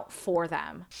out for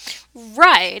them.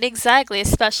 Right, exactly.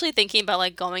 Especially thinking about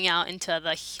like going out into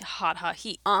the hot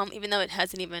heat. Even though it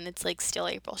hasn't even, it's like still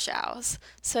April showers.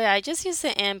 So yeah, I just use the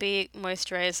Ambi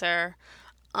moisturizer.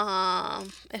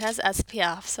 It has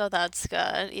SPF, so that's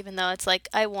good. Even though it's like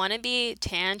I want to be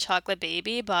tan chocolate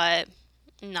baby, but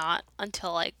not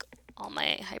until like all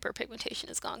my hyperpigmentation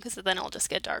is gone, because then it'll just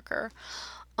get darker.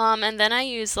 And then I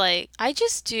use like I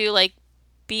just do like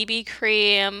BB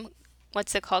cream,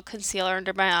 what's it called, concealer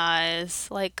under my eyes.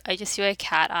 Like I just do a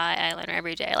cat eye eyeliner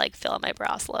every day, like fill in my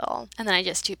brows a little, and then I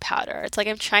just do powder. It's like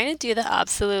I'm trying to do the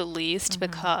absolute least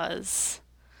because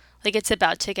like it's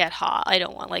about to get hot. I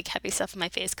don't want like heavy stuff in my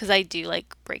face because I do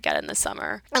like break out in the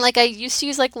summer. And like I used to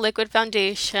use like liquid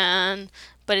foundation,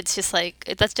 but it's just like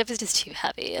that stuff is just too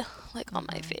heavy like on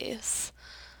my face.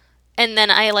 And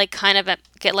then I like kind of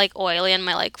get like oily on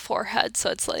my like forehead, so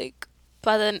it's like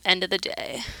by the end of the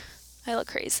day I look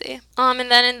crazy. And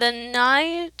then in the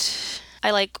night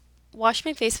I like wash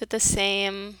my face with the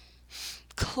same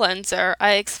cleanser.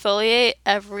 I exfoliate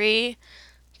every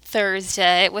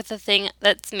Thursday with a thing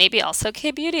that's maybe also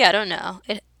K Beauty. I don't know.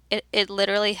 It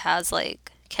literally has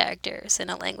like characters in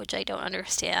a language I don't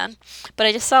understand. But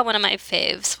I just saw one of my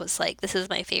faves was like, this is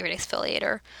my favorite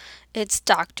exfoliator. It's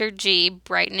Dr. G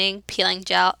Brightening Peeling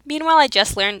Gel. Meanwhile, I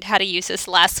just learned how to use this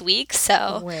last week,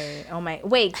 so Wait, oh my,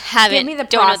 wait, give me the haven't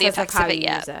don't know the process of effects how of it you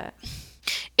yet. use it.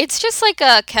 It's just like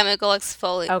a chemical Okay.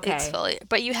 exfoliate,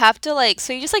 but you have to like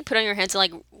so you just like put it on your hands and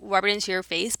like rub it into your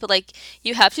face, but like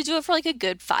you have to do it for like a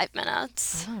good 5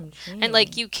 minutes. And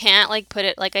like OMG. you can't like put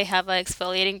it like I have an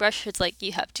exfoliating brush. It's like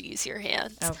you have to use your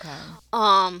hands.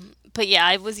 Okay. But yeah,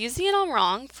 I was using it all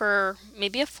wrong for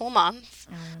maybe a full month,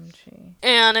 OMG.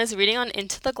 and I was reading on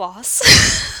Into the Gloss.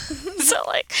 So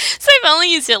I've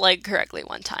only used it like correctly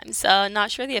one time. So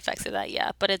not sure the effects of that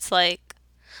yet, but it's like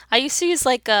I used to use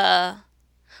like a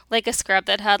scrub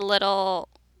that had little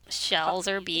shells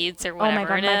or beads or Oh my whatever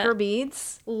god, in it. micro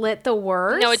beads lit the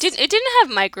worst. No, it didn't have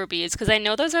micro beads because I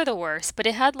know those are the worst. But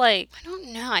it had like I don't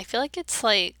know. I feel like it's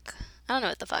like I don't know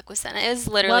what the fuck was in it. It was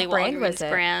literally What brand was Walgreens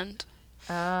it? brand.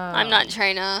 I'm Oh. not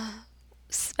trying to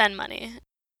spend money.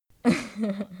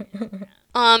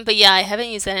 But yeah, I haven't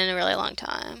used it in a really long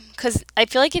time. Because I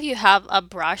feel like if you have a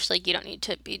brush, like you don't need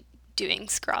to be doing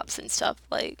scrubs and stuff.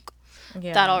 Like that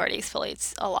Yeah. already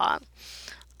exfoliates a lot.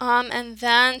 And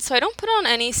then, so I don't put on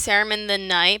any serum in the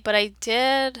night, but I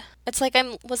did. It's like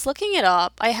I was looking it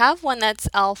up. I have one that's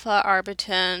alpha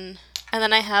arbutin, and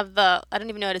then I have I don't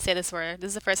even know how to say this word. This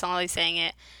is the first time I'll be saying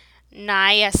it.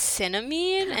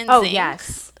 Niacinamide and Oh, zinc.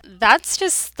 yes. That's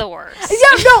just the worst.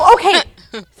 Yeah, no, okay.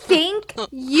 Thank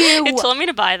you. It told me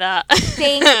to buy that.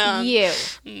 Thank you.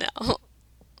 No.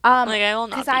 Like I will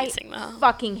not 'cause be I using that.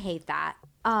 fucking hate that.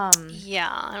 Yeah,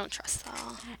 I don't trust that.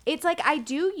 It's like I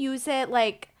do use it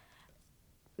like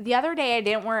the other day I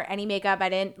didn't wear any makeup. I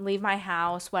didn't leave my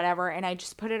house, whatever, and I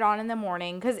just put it on in the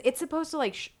morning cuz it's supposed to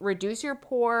like reduce your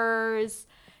pores,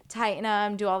 tighten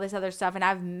them, do all this other stuff, and I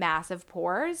have massive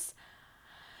pores.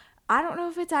 I don't know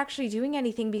if it's actually doing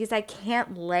anything because I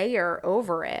can't layer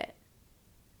over it.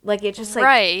 Like it just like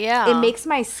Right, yeah. it makes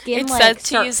my skin It like said to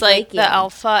start use like flaking. the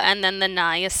alpha and then the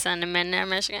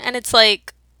niacinamide, and it's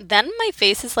like then my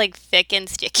face is like thick and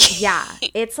sticky. Yeah,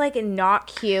 it's like not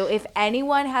cute. If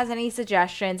anyone has any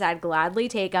suggestions, I'd gladly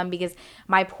take them because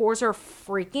my pores are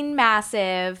freaking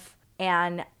massive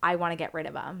and I want to get rid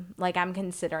of them. Like I'm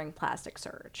considering plastic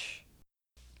surgery.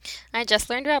 I just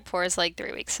learned about pores like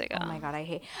 3 weeks ago. Oh my god,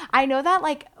 I know that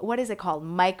like what is it called?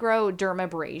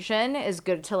 Microdermabrasion is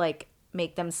good to like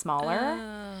make them smaller.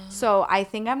 So I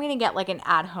think I'm gonna get like an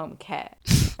at-home kit.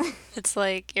 It's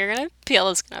like you're gonna peel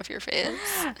the skin off your face.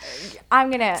 I'm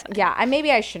gonna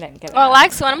maybe I shouldn't get it. Well,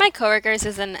 Lex, one of my coworkers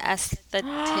is an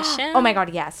esthetician. Oh my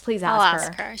god, yes, please I'll ask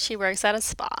ask her. She works at a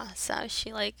spa, so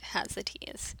she like has the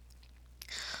teas.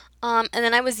 And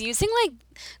then I was using like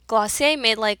Glossier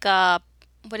made like a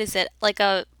what is it? Like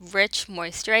a rich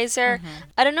moisturizer.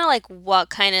 I don't know like what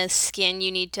kind of skin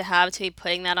you need to have to be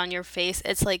putting that on your face.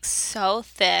 It's like so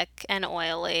thick and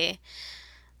oily.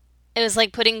 It was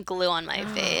like putting glue on my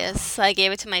face. So I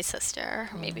gave it to my sister.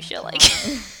 Maybe she'll like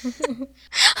it.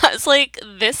 I was like,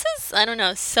 this is, I don't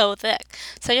know, so thick.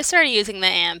 So I just started using the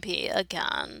AMP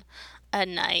again at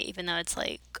night, even though it's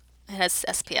like, it has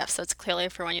SPF, so it's clearly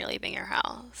for when you're leaving your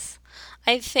house.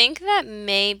 I think that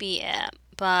may be it,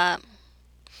 but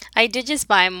I did just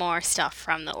buy more stuff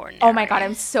from The Ordinary. Oh my god,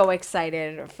 I'm so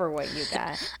excited for what you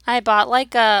get. I bought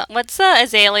like what's the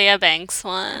Azalea Banks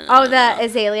one? Oh, the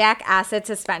azelaic acid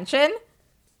suspension?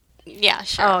 Yeah,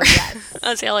 sure. Oh, yes.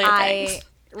 Azalea Banks.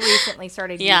 I recently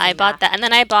started Yeah, I using bought that. And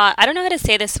then I bought, I don't know how to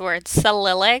say this word,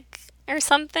 salicylic or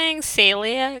something?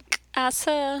 Salicylic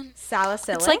acid?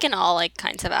 Salicylic? It's like in all like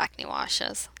kinds of acne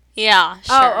washes. Yeah,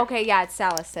 sure. Oh, okay, yeah, it's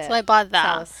salicylic. So I bought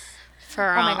that for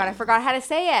Oh my god, I forgot how to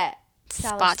say it.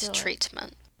 spot Salicylic.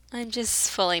 treatment. I'm just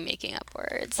fully making up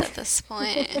words at this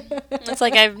point. It's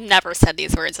like I've never said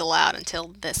these words aloud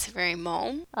until this very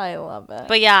moment. I love it.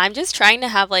 But yeah, I'm just trying to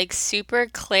have like super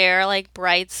clear, like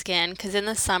bright skin because in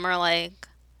the summer, like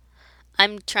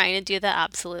I'm trying to do the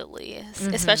absolute least,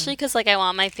 especially because like I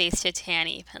want my face to tan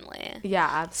evenly. Yeah,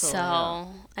 absolutely. So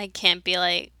I can't be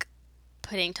like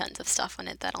putting tons of stuff on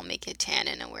it that'll make it tan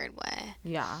in a weird way.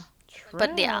 Yeah. True.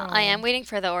 But yeah, I am waiting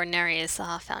for the Ordinary's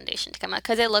foundation to come out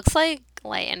because it looks like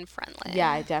light and friendly.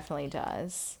 Yeah, it definitely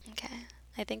does. Okay,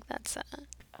 I think that's it.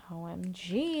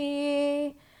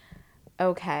 OMG.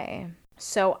 Okay.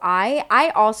 So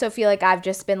I also feel like I've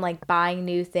just been like buying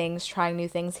new things, trying new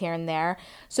things here and there.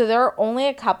 So there are only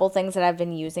a couple things that I've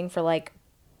been using for like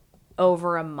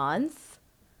over a month.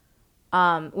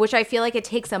 Which I feel like it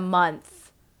takes a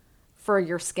month for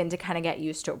your skin to kind of get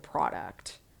used to a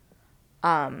product.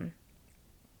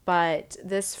 But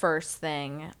this first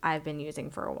thing I've been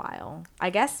using for a while. I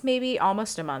guess maybe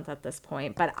almost a month at this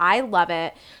point, but I love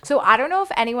it. So I don't know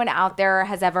if anyone out there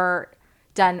has ever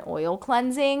done oil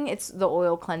cleansing. It's the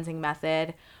oil cleansing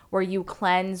method where you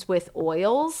cleanse with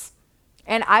oils.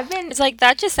 And It's like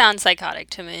that just sounds psychotic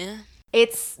to me.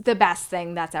 it's the best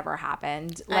thing that's ever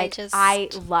happened. Like just- I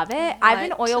love it. I've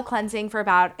been What? oil cleansing for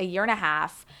about a year and a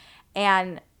half.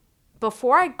 And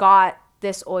before I got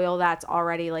this oil that's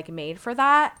already like made for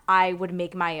that, I would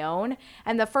make my own.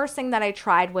 And the first thing that I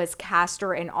tried was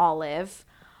castor and olive.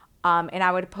 And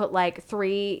I would put like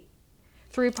three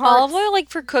parts Olive oil, like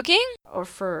for cooking? or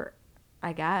for,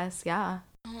 I guess, yeah.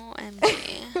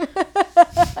 OMG.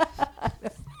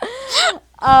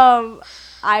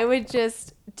 I would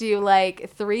just do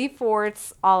like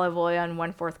 3/4 olive oil and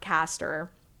 1/4 castor.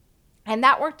 And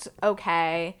that worked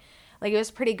okay. Like, it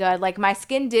was pretty good. Like, my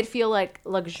skin did feel like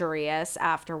luxurious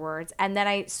afterwards. And then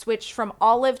I switched from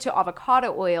olive to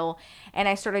avocado oil, and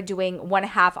I started doing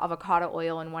 1/2 avocado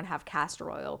oil and 1/2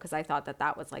 castor oil because I thought that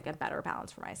that was like a better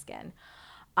balance for my skin.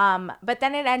 But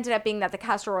then it ended up being that the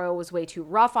castor oil was way too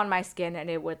rough on my skin, and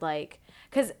it would like,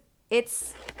 because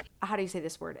it's, how do you say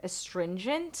this word?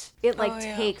 Astringent. It like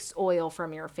takes oil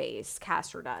from your face.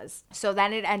 Castor does. So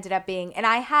then it ended up being, and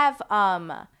I have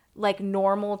like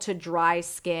normal to dry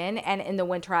skin, and in the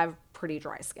winter I have pretty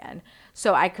dry skin.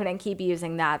 So I couldn't keep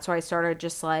using that. So I started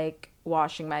just like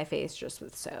washing my face just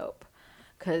with soap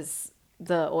because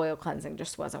the oil cleansing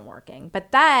just wasn't working.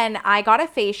 But then I got a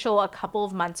facial a couple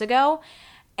of months ago,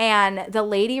 and the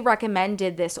lady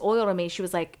recommended this oil to me. She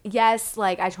was like, yes,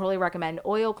 like I totally recommend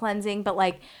oil cleansing, but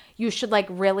like you should like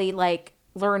really like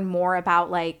learn more about,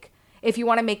 like, if you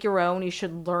want to make your own, you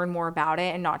should learn more about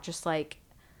it and not just like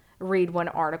read one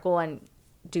article and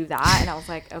do that. And I was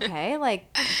like, okay,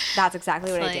 like that's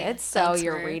exactly what I did. So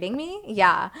you're rude. Reading me?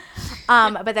 Yeah.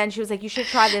 But then she was like, you should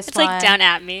try this one. It's like down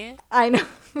at me. I know.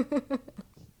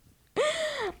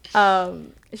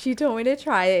 She told me to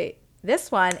try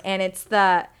this one, and it's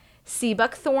the Sea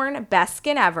Buckthorn Best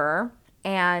Skin Ever.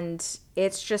 And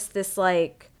it's just this,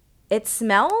 like, it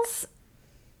smells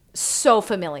so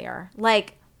familiar.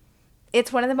 Like,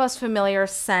 it's one of the most familiar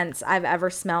scents I've ever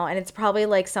smelled. And it's probably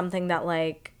like something that,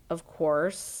 like, of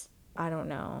course, I don't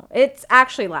know. It's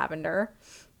actually lavender.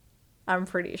 I'm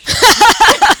pretty sure.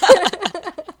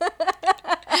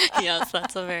 Yes,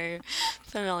 that's a very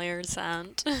familiar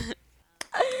scent.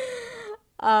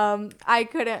 I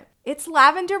couldn't. It's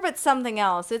lavender, but something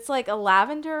else. It's like a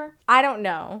lavender. I don't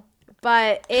know.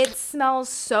 But it smells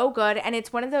so good. And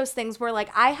it's one of those things where, like,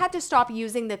 I had to stop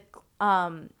using the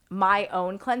my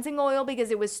own cleansing oil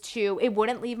because it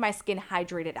wouldn't leave my skin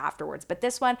hydrated afterwards. But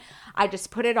this one, I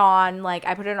just put it on, like,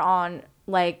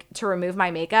 to remove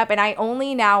my makeup. And I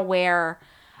only now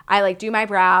I like do my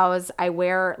brows, I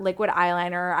wear liquid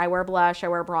eyeliner, I wear blush, I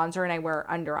wear bronzer, and I wear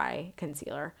under eye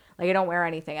concealer. Like, I don't wear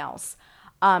anything else.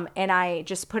 And I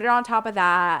just put it on top of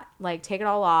that, like, take it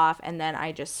all off, and then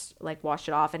I just, like, wash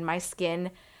it off. And my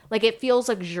skin, like, it feels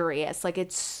luxurious. Like,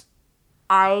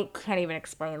 I can't even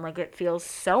explain. Like, it feels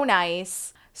so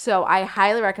nice. So I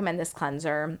highly recommend this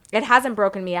cleanser. It hasn't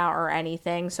broken me out or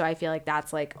anything, so I feel like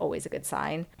that's, like, always a good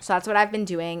sign. So that's what I've been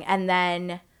doing. And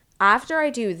then after I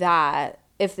do that,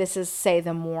 if this is, say,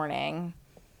 the morning,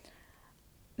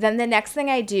 then the next thing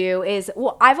I do is,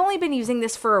 well, I've only been using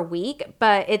this for a week,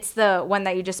 but it's the one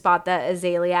that you just bought, the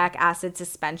Azelaic Acid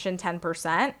Suspension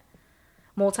 10%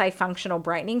 multifunctional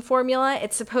brightening formula.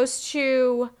 It's supposed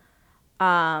to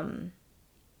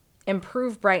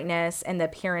improve brightness and the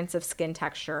appearance of skin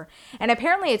texture. And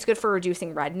apparently it's good for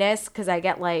reducing redness because I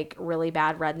get, like, really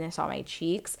bad redness on my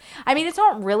cheeks. I mean, it's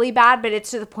not really bad, but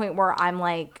it's to the point where I'm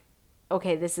like,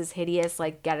 okay, this is hideous.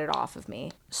 Like, get it off of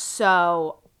me.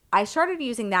 So I started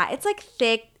using that. It's, like,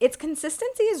 thick. Its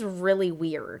consistency is really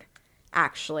weird,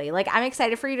 actually. Like, I'm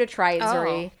excited for you to try it,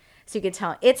 Zuri, so you can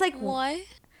tell. It's like, what?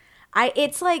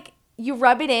 It's like you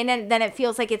rub it in and then it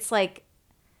feels like it's like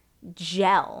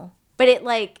gel. But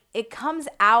it comes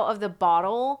out of the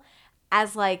bottle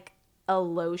as like a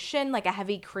lotion, like a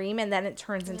heavy cream, and then it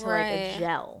turns into like a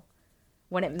gel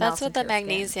when it melts. That's what the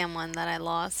magnesium one that I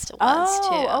lost was too.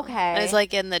 Oh, okay. It was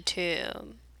like in the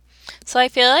tube. So I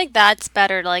feel like that's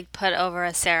better to like put over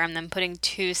a serum than putting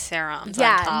two serums on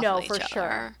top of each other.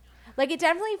 Sure. Like, it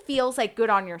definitely feels like good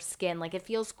on your skin. Like, it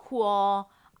feels cool.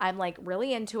 I'm like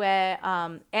really into it.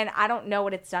 And I don't know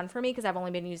what it's done for me because I've only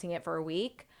been using it for a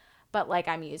week. But, like,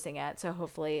 I'm using it, so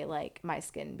hopefully, like, my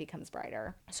skin becomes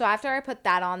brighter. So after I put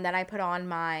that on, then I put on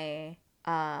my,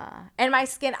 and my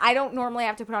skin, I don't normally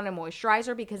have to put on a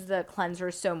moisturizer because the cleanser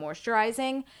is so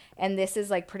moisturizing, and this is,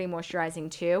 like, pretty moisturizing,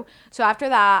 too. So after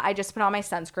that, I just put on my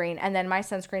sunscreen, and then my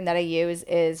sunscreen that I use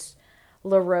is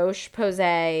La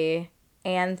Roche-Posay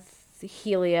and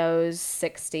Helios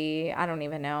 60. I don't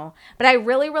even know. But I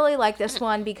really, really like this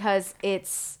one because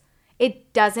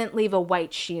it doesn't leave a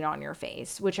white sheet on your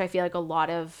face, which I feel like a lot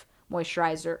of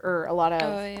moisturizer or a lot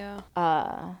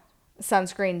of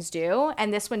sunscreens do.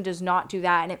 And this one does not do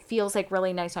that. And it feels like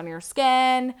really nice on your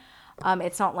skin.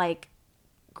 It's not like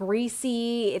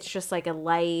greasy. It's just like a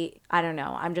light, I don't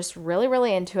know. I'm just really,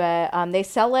 really into it. They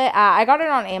sell it I got it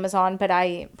on Amazon, but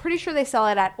I'm pretty sure they sell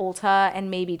it at Ulta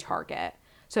and maybe Target.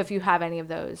 So if you have any of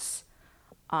those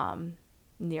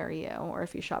near you, or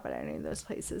if you shop at any of those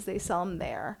places, they sell them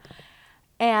there.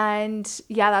 And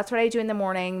yeah, that's what I do in the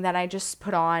morning. Then I just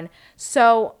put on.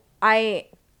 So I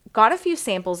got a few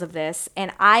samples of this,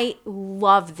 and I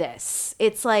love this.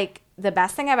 It's like the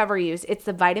best thing I've ever used. It's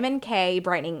the Vitamin K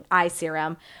Brightening Eye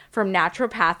Serum from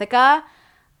Naturopathica.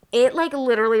 It like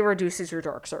literally reduces your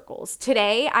dark circles.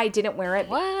 Today I didn't wear it.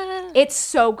 What? It's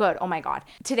so good. Oh my God.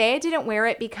 Today I didn't wear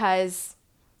it because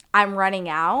I'm running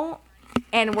out,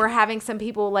 and we're having some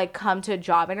people like come to a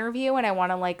job interview, and I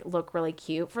want to like look really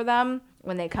cute for them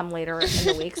when they come later in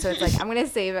the week. So it's like, I'm going to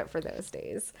save it for those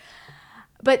days.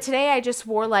 But today I just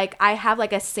wore like, I have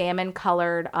like a salmon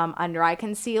colored under eye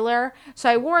concealer. So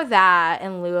I wore that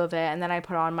in lieu of it. And then I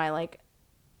put on my like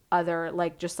other,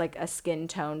 like just like a skin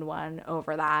toned one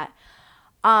over that.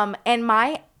 And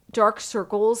my dark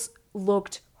circles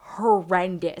looked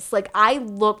horrendous. Like I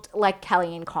looked like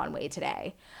Kellyanne Conway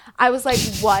today. I was like,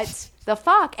 what the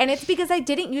fuck? And it's because I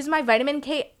didn't use my Vitamin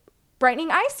K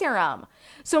brightening eye serum.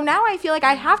 So now I feel like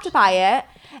I have to buy it.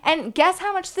 And guess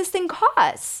how much this thing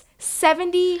costs?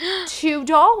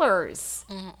 $72.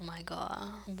 Oh my God.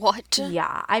 What?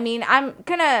 Yeah. I mean, I'm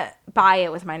going to buy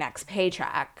it with my next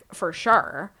paycheck for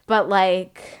sure. But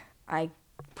like, I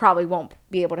probably won't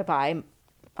be able to buy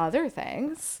other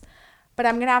things. But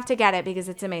I'm going to have to get it because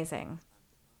it's amazing.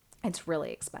 It's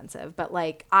really expensive. But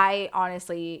like, I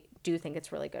honestly do think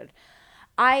it's really good.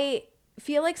 I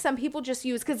feel like some people just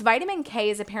use, because vitamin K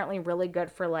is apparently really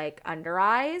good for like under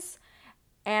eyes.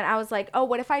 And I was like, oh,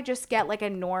 what if I just get like a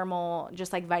normal,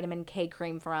 just like vitamin K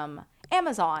cream from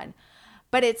Amazon?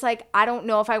 But it's like, I don't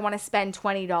know if I want to spend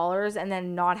 $20 and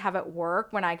then not have it work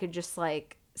when I could just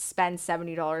like spend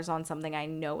 $70 on something I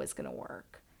know is going to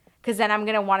work. Because then I'm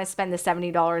going to want to spend the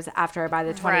 $70 after I buy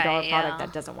the $20 product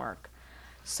that doesn't work.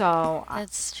 So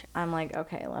That's true. I'm like,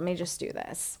 okay, let me just do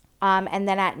this. And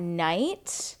then at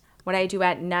night, what I do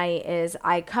at night is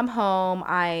I come home,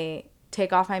 I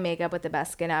take off my makeup with the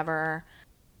best skin ever.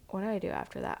 What do I do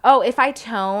after that? Oh, if I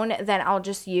tone, then I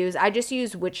just use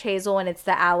witch hazel, and it's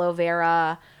the aloe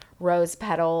vera, rose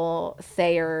petal,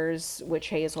 Thayer's witch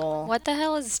hazel. What the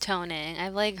hell is toning?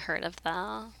 I've like heard of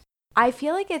that. I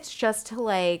feel like it's just to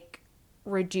like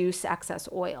reduce excess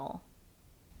oil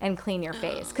and clean your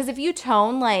face. Because if you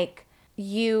tone, like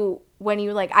when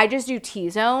you like, I just do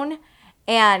T-zone,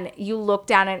 and you look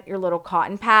down at your little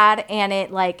cotton pad and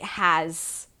it like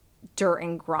has dirt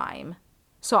and grime.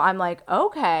 So I'm like,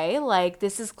 okay, like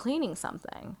this is cleaning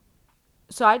something.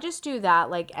 So I just do that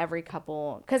like every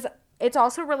couple, because it's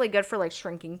also really good for like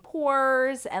shrinking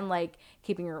pores and like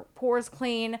keeping your pores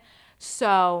clean.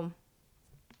 So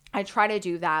I try to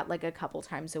do that like a couple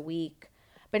times a week,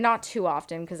 but not too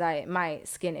often because my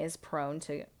skin is prone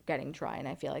to getting dry, and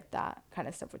I feel like that kind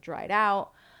of stuff would dry it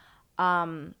out.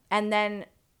 And then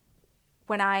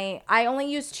when I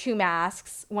only use 2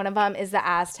 masks. One of them is the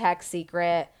Aztec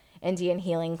Secret Indian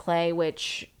Healing Clay,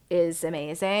 which is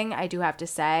amazing, I do have to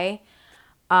say.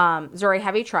 Zori,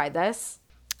 have you tried this?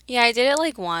 Yeah, I did it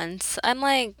like once. I'm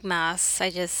like mass.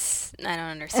 I don't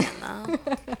understand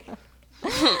that.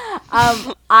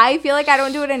 I feel like I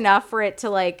don't do it enough for it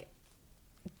to like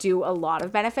do a lot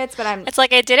of benefits, but It's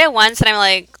like I did it once and I'm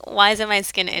like, why isn't my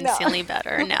skin instantly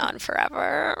better now and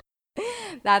forever?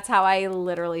 That's how I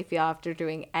literally feel after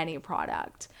doing any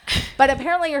product. But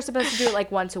apparently you're supposed to do it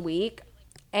like once a week.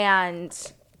 And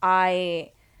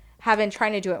I have been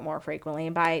trying to do it more frequently.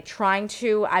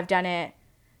 I've done it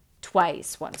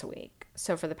twice, once a week.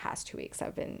 So for the past 2 weeks,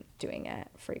 I've been doing it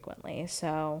frequently.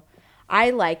 So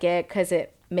I like it because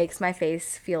it makes my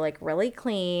face feel like really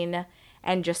clean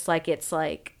and just like it's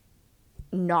like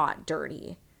not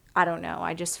dirty. I don't know.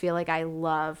 I just feel like I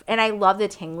love the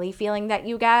tingly feeling that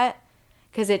you get,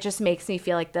 because it just makes me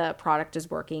feel like the product is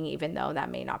working, even though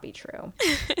that may not be true.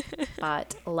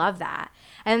 But love that.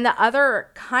 And the other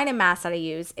kind of mask that I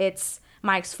use, it's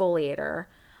my exfoliator.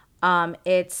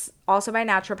 It's also by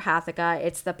Naturopathica.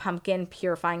 It's the pumpkin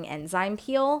purifying enzyme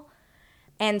peel.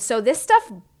 And so this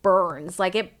stuff burns.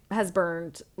 Like it has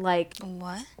burned. Like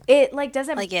What? it like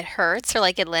doesn't Like it hurts or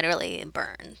like it literally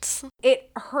burns? it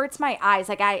hurts my eyes.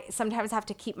 Like I sometimes have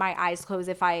to keep my eyes closed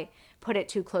if I put it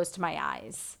too close to my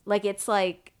eyes. Like it's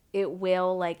like it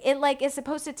will like it like is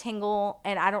supposed to tingle,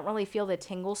 and I don't really feel the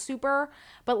tingle super,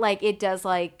 but like it does,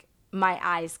 like my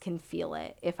eyes can feel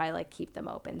it if I like keep them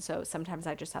open. So sometimes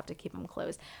I just have to keep them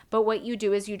closed. But what you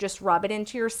do is you just rub it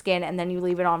into your skin and then you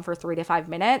leave it on for 3 to 5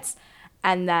 minutes,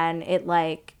 and then it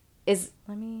like is,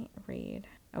 let me read.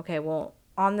 Okay, well,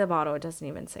 on the bottle it doesn't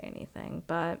even say anything,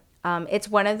 but it's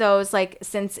one of those, like,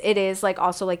 since it is like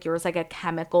also like yours, like a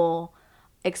chemical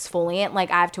exfoliant,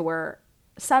 like I have to wear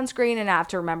sunscreen and I have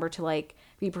to remember to like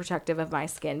be protective of my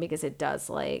skin, because it does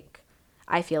like,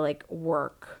 I feel like,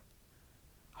 work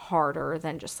harder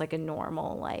than just like a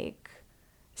normal like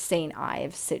St.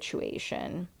 Ives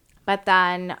situation. But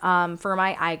then for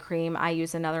my eye cream, I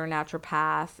use another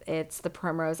naturopath. It's the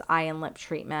Primrose Eye and Lip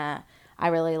Treatment. I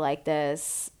really like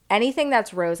this. Anything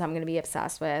that's rose, I'm going to be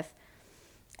obsessed with.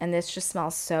 And this just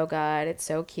smells so good. It's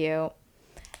so cute.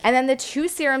 And then the 2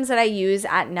 serums that I use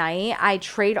at night, I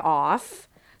trade off.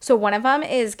 So one of them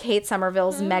is Kate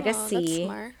Somerville's Mega That's C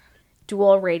smart.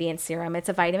 Dual Radiant Serum. It's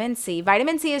a vitamin C.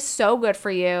 Vitamin C is so good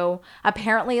for you.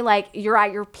 Apparently, like, you're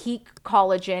at your peak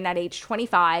collagen at age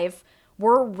 25.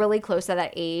 We're really close to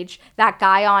that age. That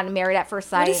guy on Married at First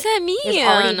Sight does that mean? is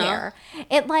already there.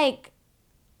 It, like,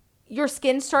 your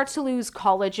skin starts to lose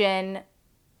collagen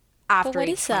after what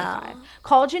age is that? 25.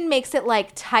 Collagen makes it,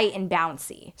 like, tight and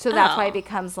bouncy. So that's why Oh. it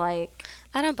becomes, like,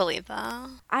 I don't believe that.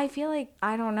 I feel like,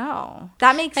 I don't know.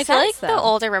 That makes I sense, feel like though. the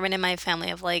older women in my family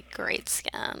have like great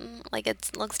skin. Like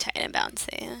it looks tight and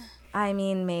bouncy. I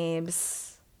mean,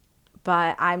 Mabes,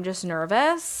 but I'm just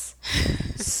nervous.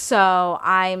 So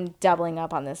I'm doubling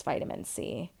up on this vitamin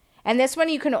C. And this one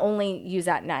you can only use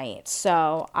at night.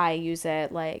 So I use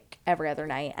it like every other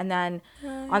night. And then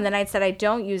on the nights that I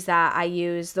don't use that, I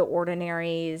use the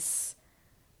Ordinary's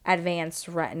Advanced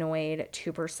Retinoid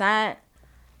 2%.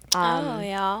 Oh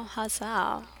yeah, how's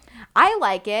that? I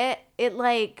like it. It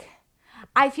like,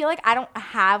 I feel like I don't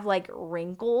have like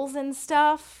wrinkles and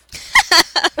stuff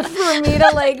for me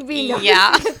to like be noticing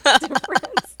Yeah. a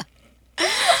difference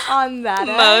on that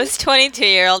end. Most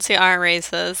 22-year-olds who aren't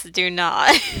racist do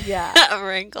not Yeah. have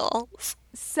wrinkles.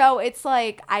 So it's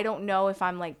like, I don't know if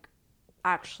I'm like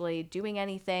actually doing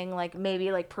anything, like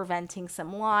maybe like preventing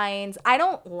some lines. I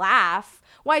don't laugh.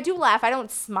 Well, I do laugh. I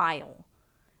don't smile.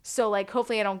 So like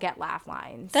hopefully I don't get laugh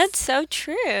lines. That's so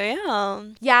true, yeah.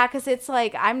 Yeah, because it's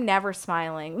like I'm never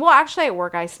smiling. Well, actually at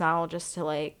work I smile just to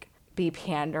like be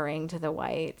pandering to the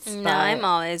whites. No, but- I'm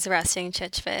always resting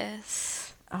chitch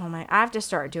face. Oh my, I have to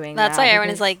start doing That's that. why everyone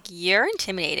because- is like, you're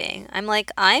intimidating. I'm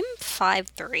like, I'm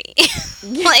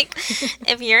 5'3". Like,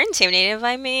 if you're intimidated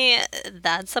by me,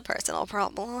 that's a personal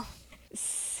problem.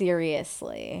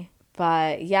 seriously.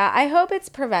 But yeah, I hope it's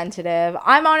preventative.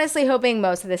 I'm honestly hoping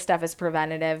most of this stuff is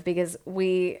preventative because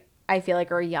I feel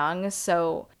like, are young.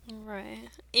 So Right.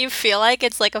 You feel like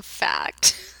it's like a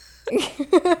fact.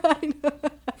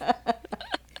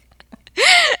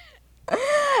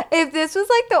 if this was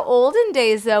like the olden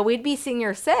days, though, we'd be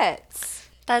senior cits.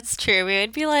 That's true. We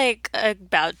would be like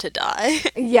about to die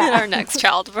Yeah. in our next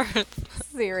childbirth.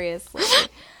 Seriously.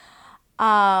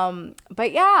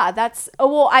 But yeah, that's,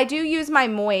 oh, well, I do use my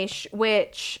Moish,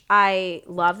 which I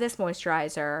love this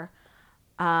moisturizer.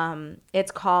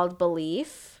 It's called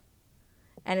Belief,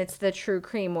 and it's the True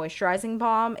Cream Moisturizing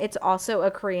Balm. It's also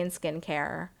a Korean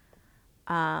skincare.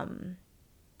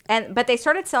 But they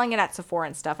started selling it at Sephora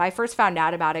and stuff. I first found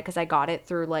out about it because I got it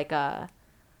through like a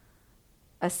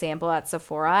sample at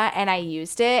Sephora, and I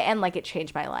used it, and like it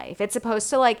changed my life. It's supposed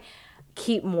to like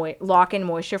keep lock in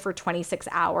moisture for 26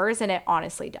 hours, and it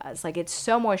honestly does. Like it's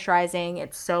so moisturizing.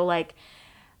 It's so like,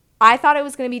 I thought it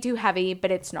was going to be too heavy, but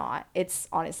it's not. It's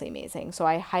honestly amazing. So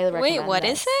I highly recommend Wait, what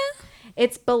this. is it?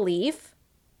 It's Belief.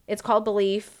 It's called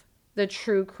Belief, the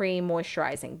True Cream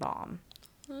Moisturizing Balm.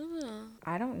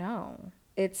 I don't know.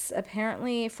 It's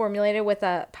apparently formulated with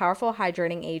a powerful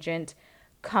hydrating agent,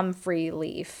 Comfrey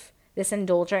Leaf. This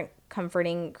indulgent,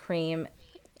 comforting cream.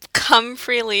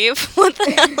 Comfrey leaf? What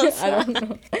the hell is I that? don't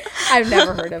know. I've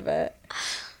never heard of it.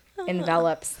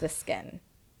 Envelops the skin.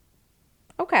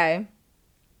 Okay.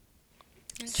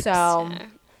 So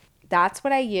Interesting. that's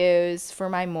what I use for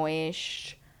my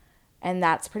moish. And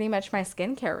that's pretty much my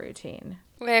skincare routine.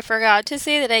 Wait, I forgot to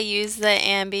say that I use the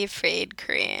Ambifade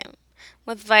cream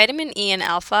with vitamin E and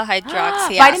alpha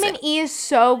hydroxy Vitamin acid. E is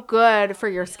so good for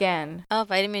your skin. Oh,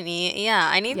 vitamin E. Yeah,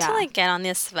 I need Yeah. to like get on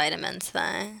this vitamins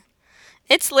thing.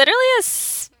 It's literally a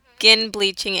skin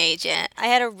bleaching agent. I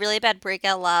had a really bad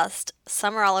breakout last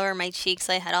summer all over my cheeks.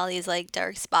 I had all these like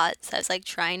dark spots. I was like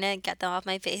trying to get them off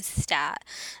my face stat.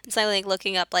 And so I like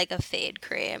looking up like a fade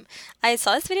cream. I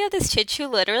saw this video of this chick who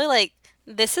literally like,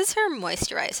 this is her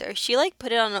moisturizer. She like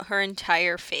put it on her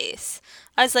entire face.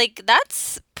 I was like,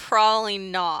 that's probably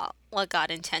not what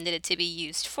God intended it to be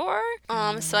used for.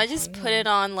 So I just put it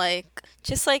on like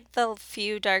just like the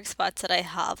few dark spots that I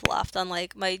have left on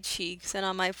like my cheeks and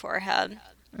on my forehead.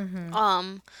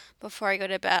 Before I go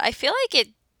to bed. I feel like it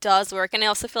does work, and I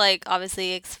also feel like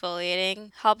obviously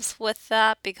exfoliating helps with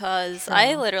that because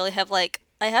I literally have like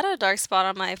I had a dark spot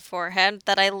on my forehead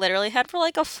that I literally had for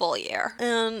like a full year.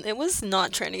 And it was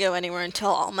not trying to go anywhere until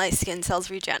all my skin cells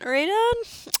regenerated.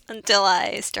 Until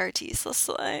I start to use this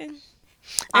thing.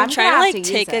 I'm gonna trying to have like to use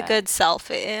take a it. good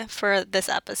selfie for this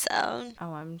episode.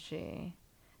 OMG.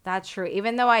 That's true.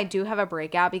 Even though I do have a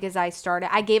breakout because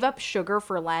I gave up sugar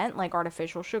for Lent, like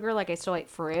artificial sugar, like I still eat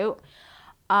fruit.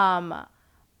 Um,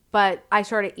 but I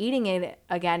started eating it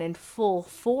again in full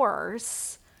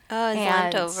force. Oh, is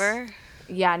Lent And over?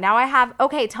 yeah, now I have,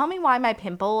 okay, tell me why my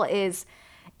pimple is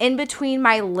in between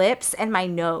my lips and my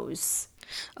nose.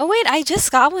 Oh wait, I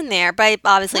just got one there, but I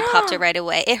obviously popped it right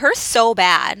away. It hurts so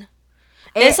bad.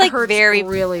 It It's like hurts very,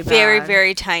 really very, bad.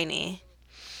 very tiny.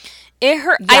 It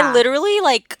hurt. I Yeah. literally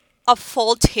like a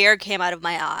full tear came out of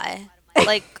my eye.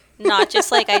 Like not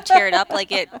just like I teared up,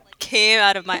 like it came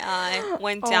out of my eye,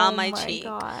 went down Oh my my cheek.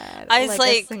 God. I was Like a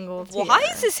like, single why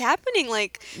tear. is this happening?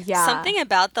 Like Yeah. something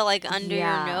about the like under your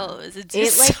Yeah. nose. It's It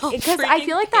just like so because I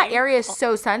feel freaking like that area is painful.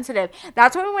 so sensitive.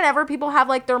 That's why whenever people have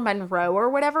like their Monroe or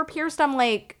whatever pierced, I'm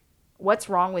like, what's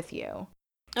wrong with you?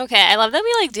 Okay, I love that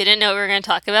we like didn't know what we were gonna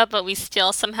talk about, but we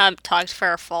still somehow talked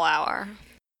for a full hour.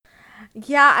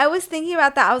 Yeah, I was thinking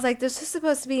about that. I was like, this is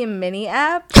supposed to be a mini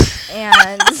app,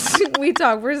 and we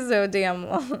talked for so damn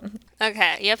long.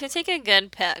 Okay, you have to take a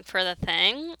good pick for the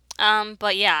thing.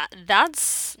 But yeah,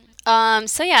 that's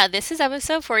so yeah, this is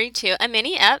episode 42. A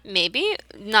mini ep, maybe.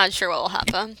 Not sure what will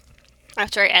happen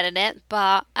after I edit it,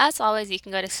 but as always, you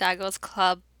can go to Sad Girls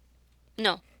Club.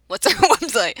 No, what's our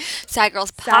website? Sad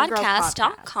Girls Podcast.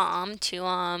 SadGirlsPodcast.com to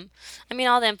I mean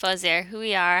all the info is there, who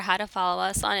we are, how to follow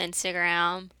us on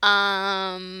Instagram,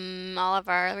 all of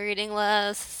our reading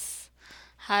lists,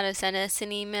 how to send us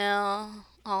an email,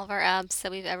 all of our apps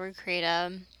that we've ever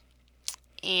created.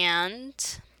 And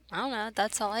I don't know,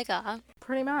 that's all I got.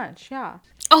 Pretty much, yeah.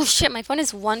 Oh shit, my phone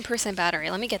is 1% battery.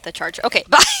 Let me get the charger. Okay,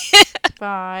 bye.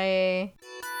 Bye.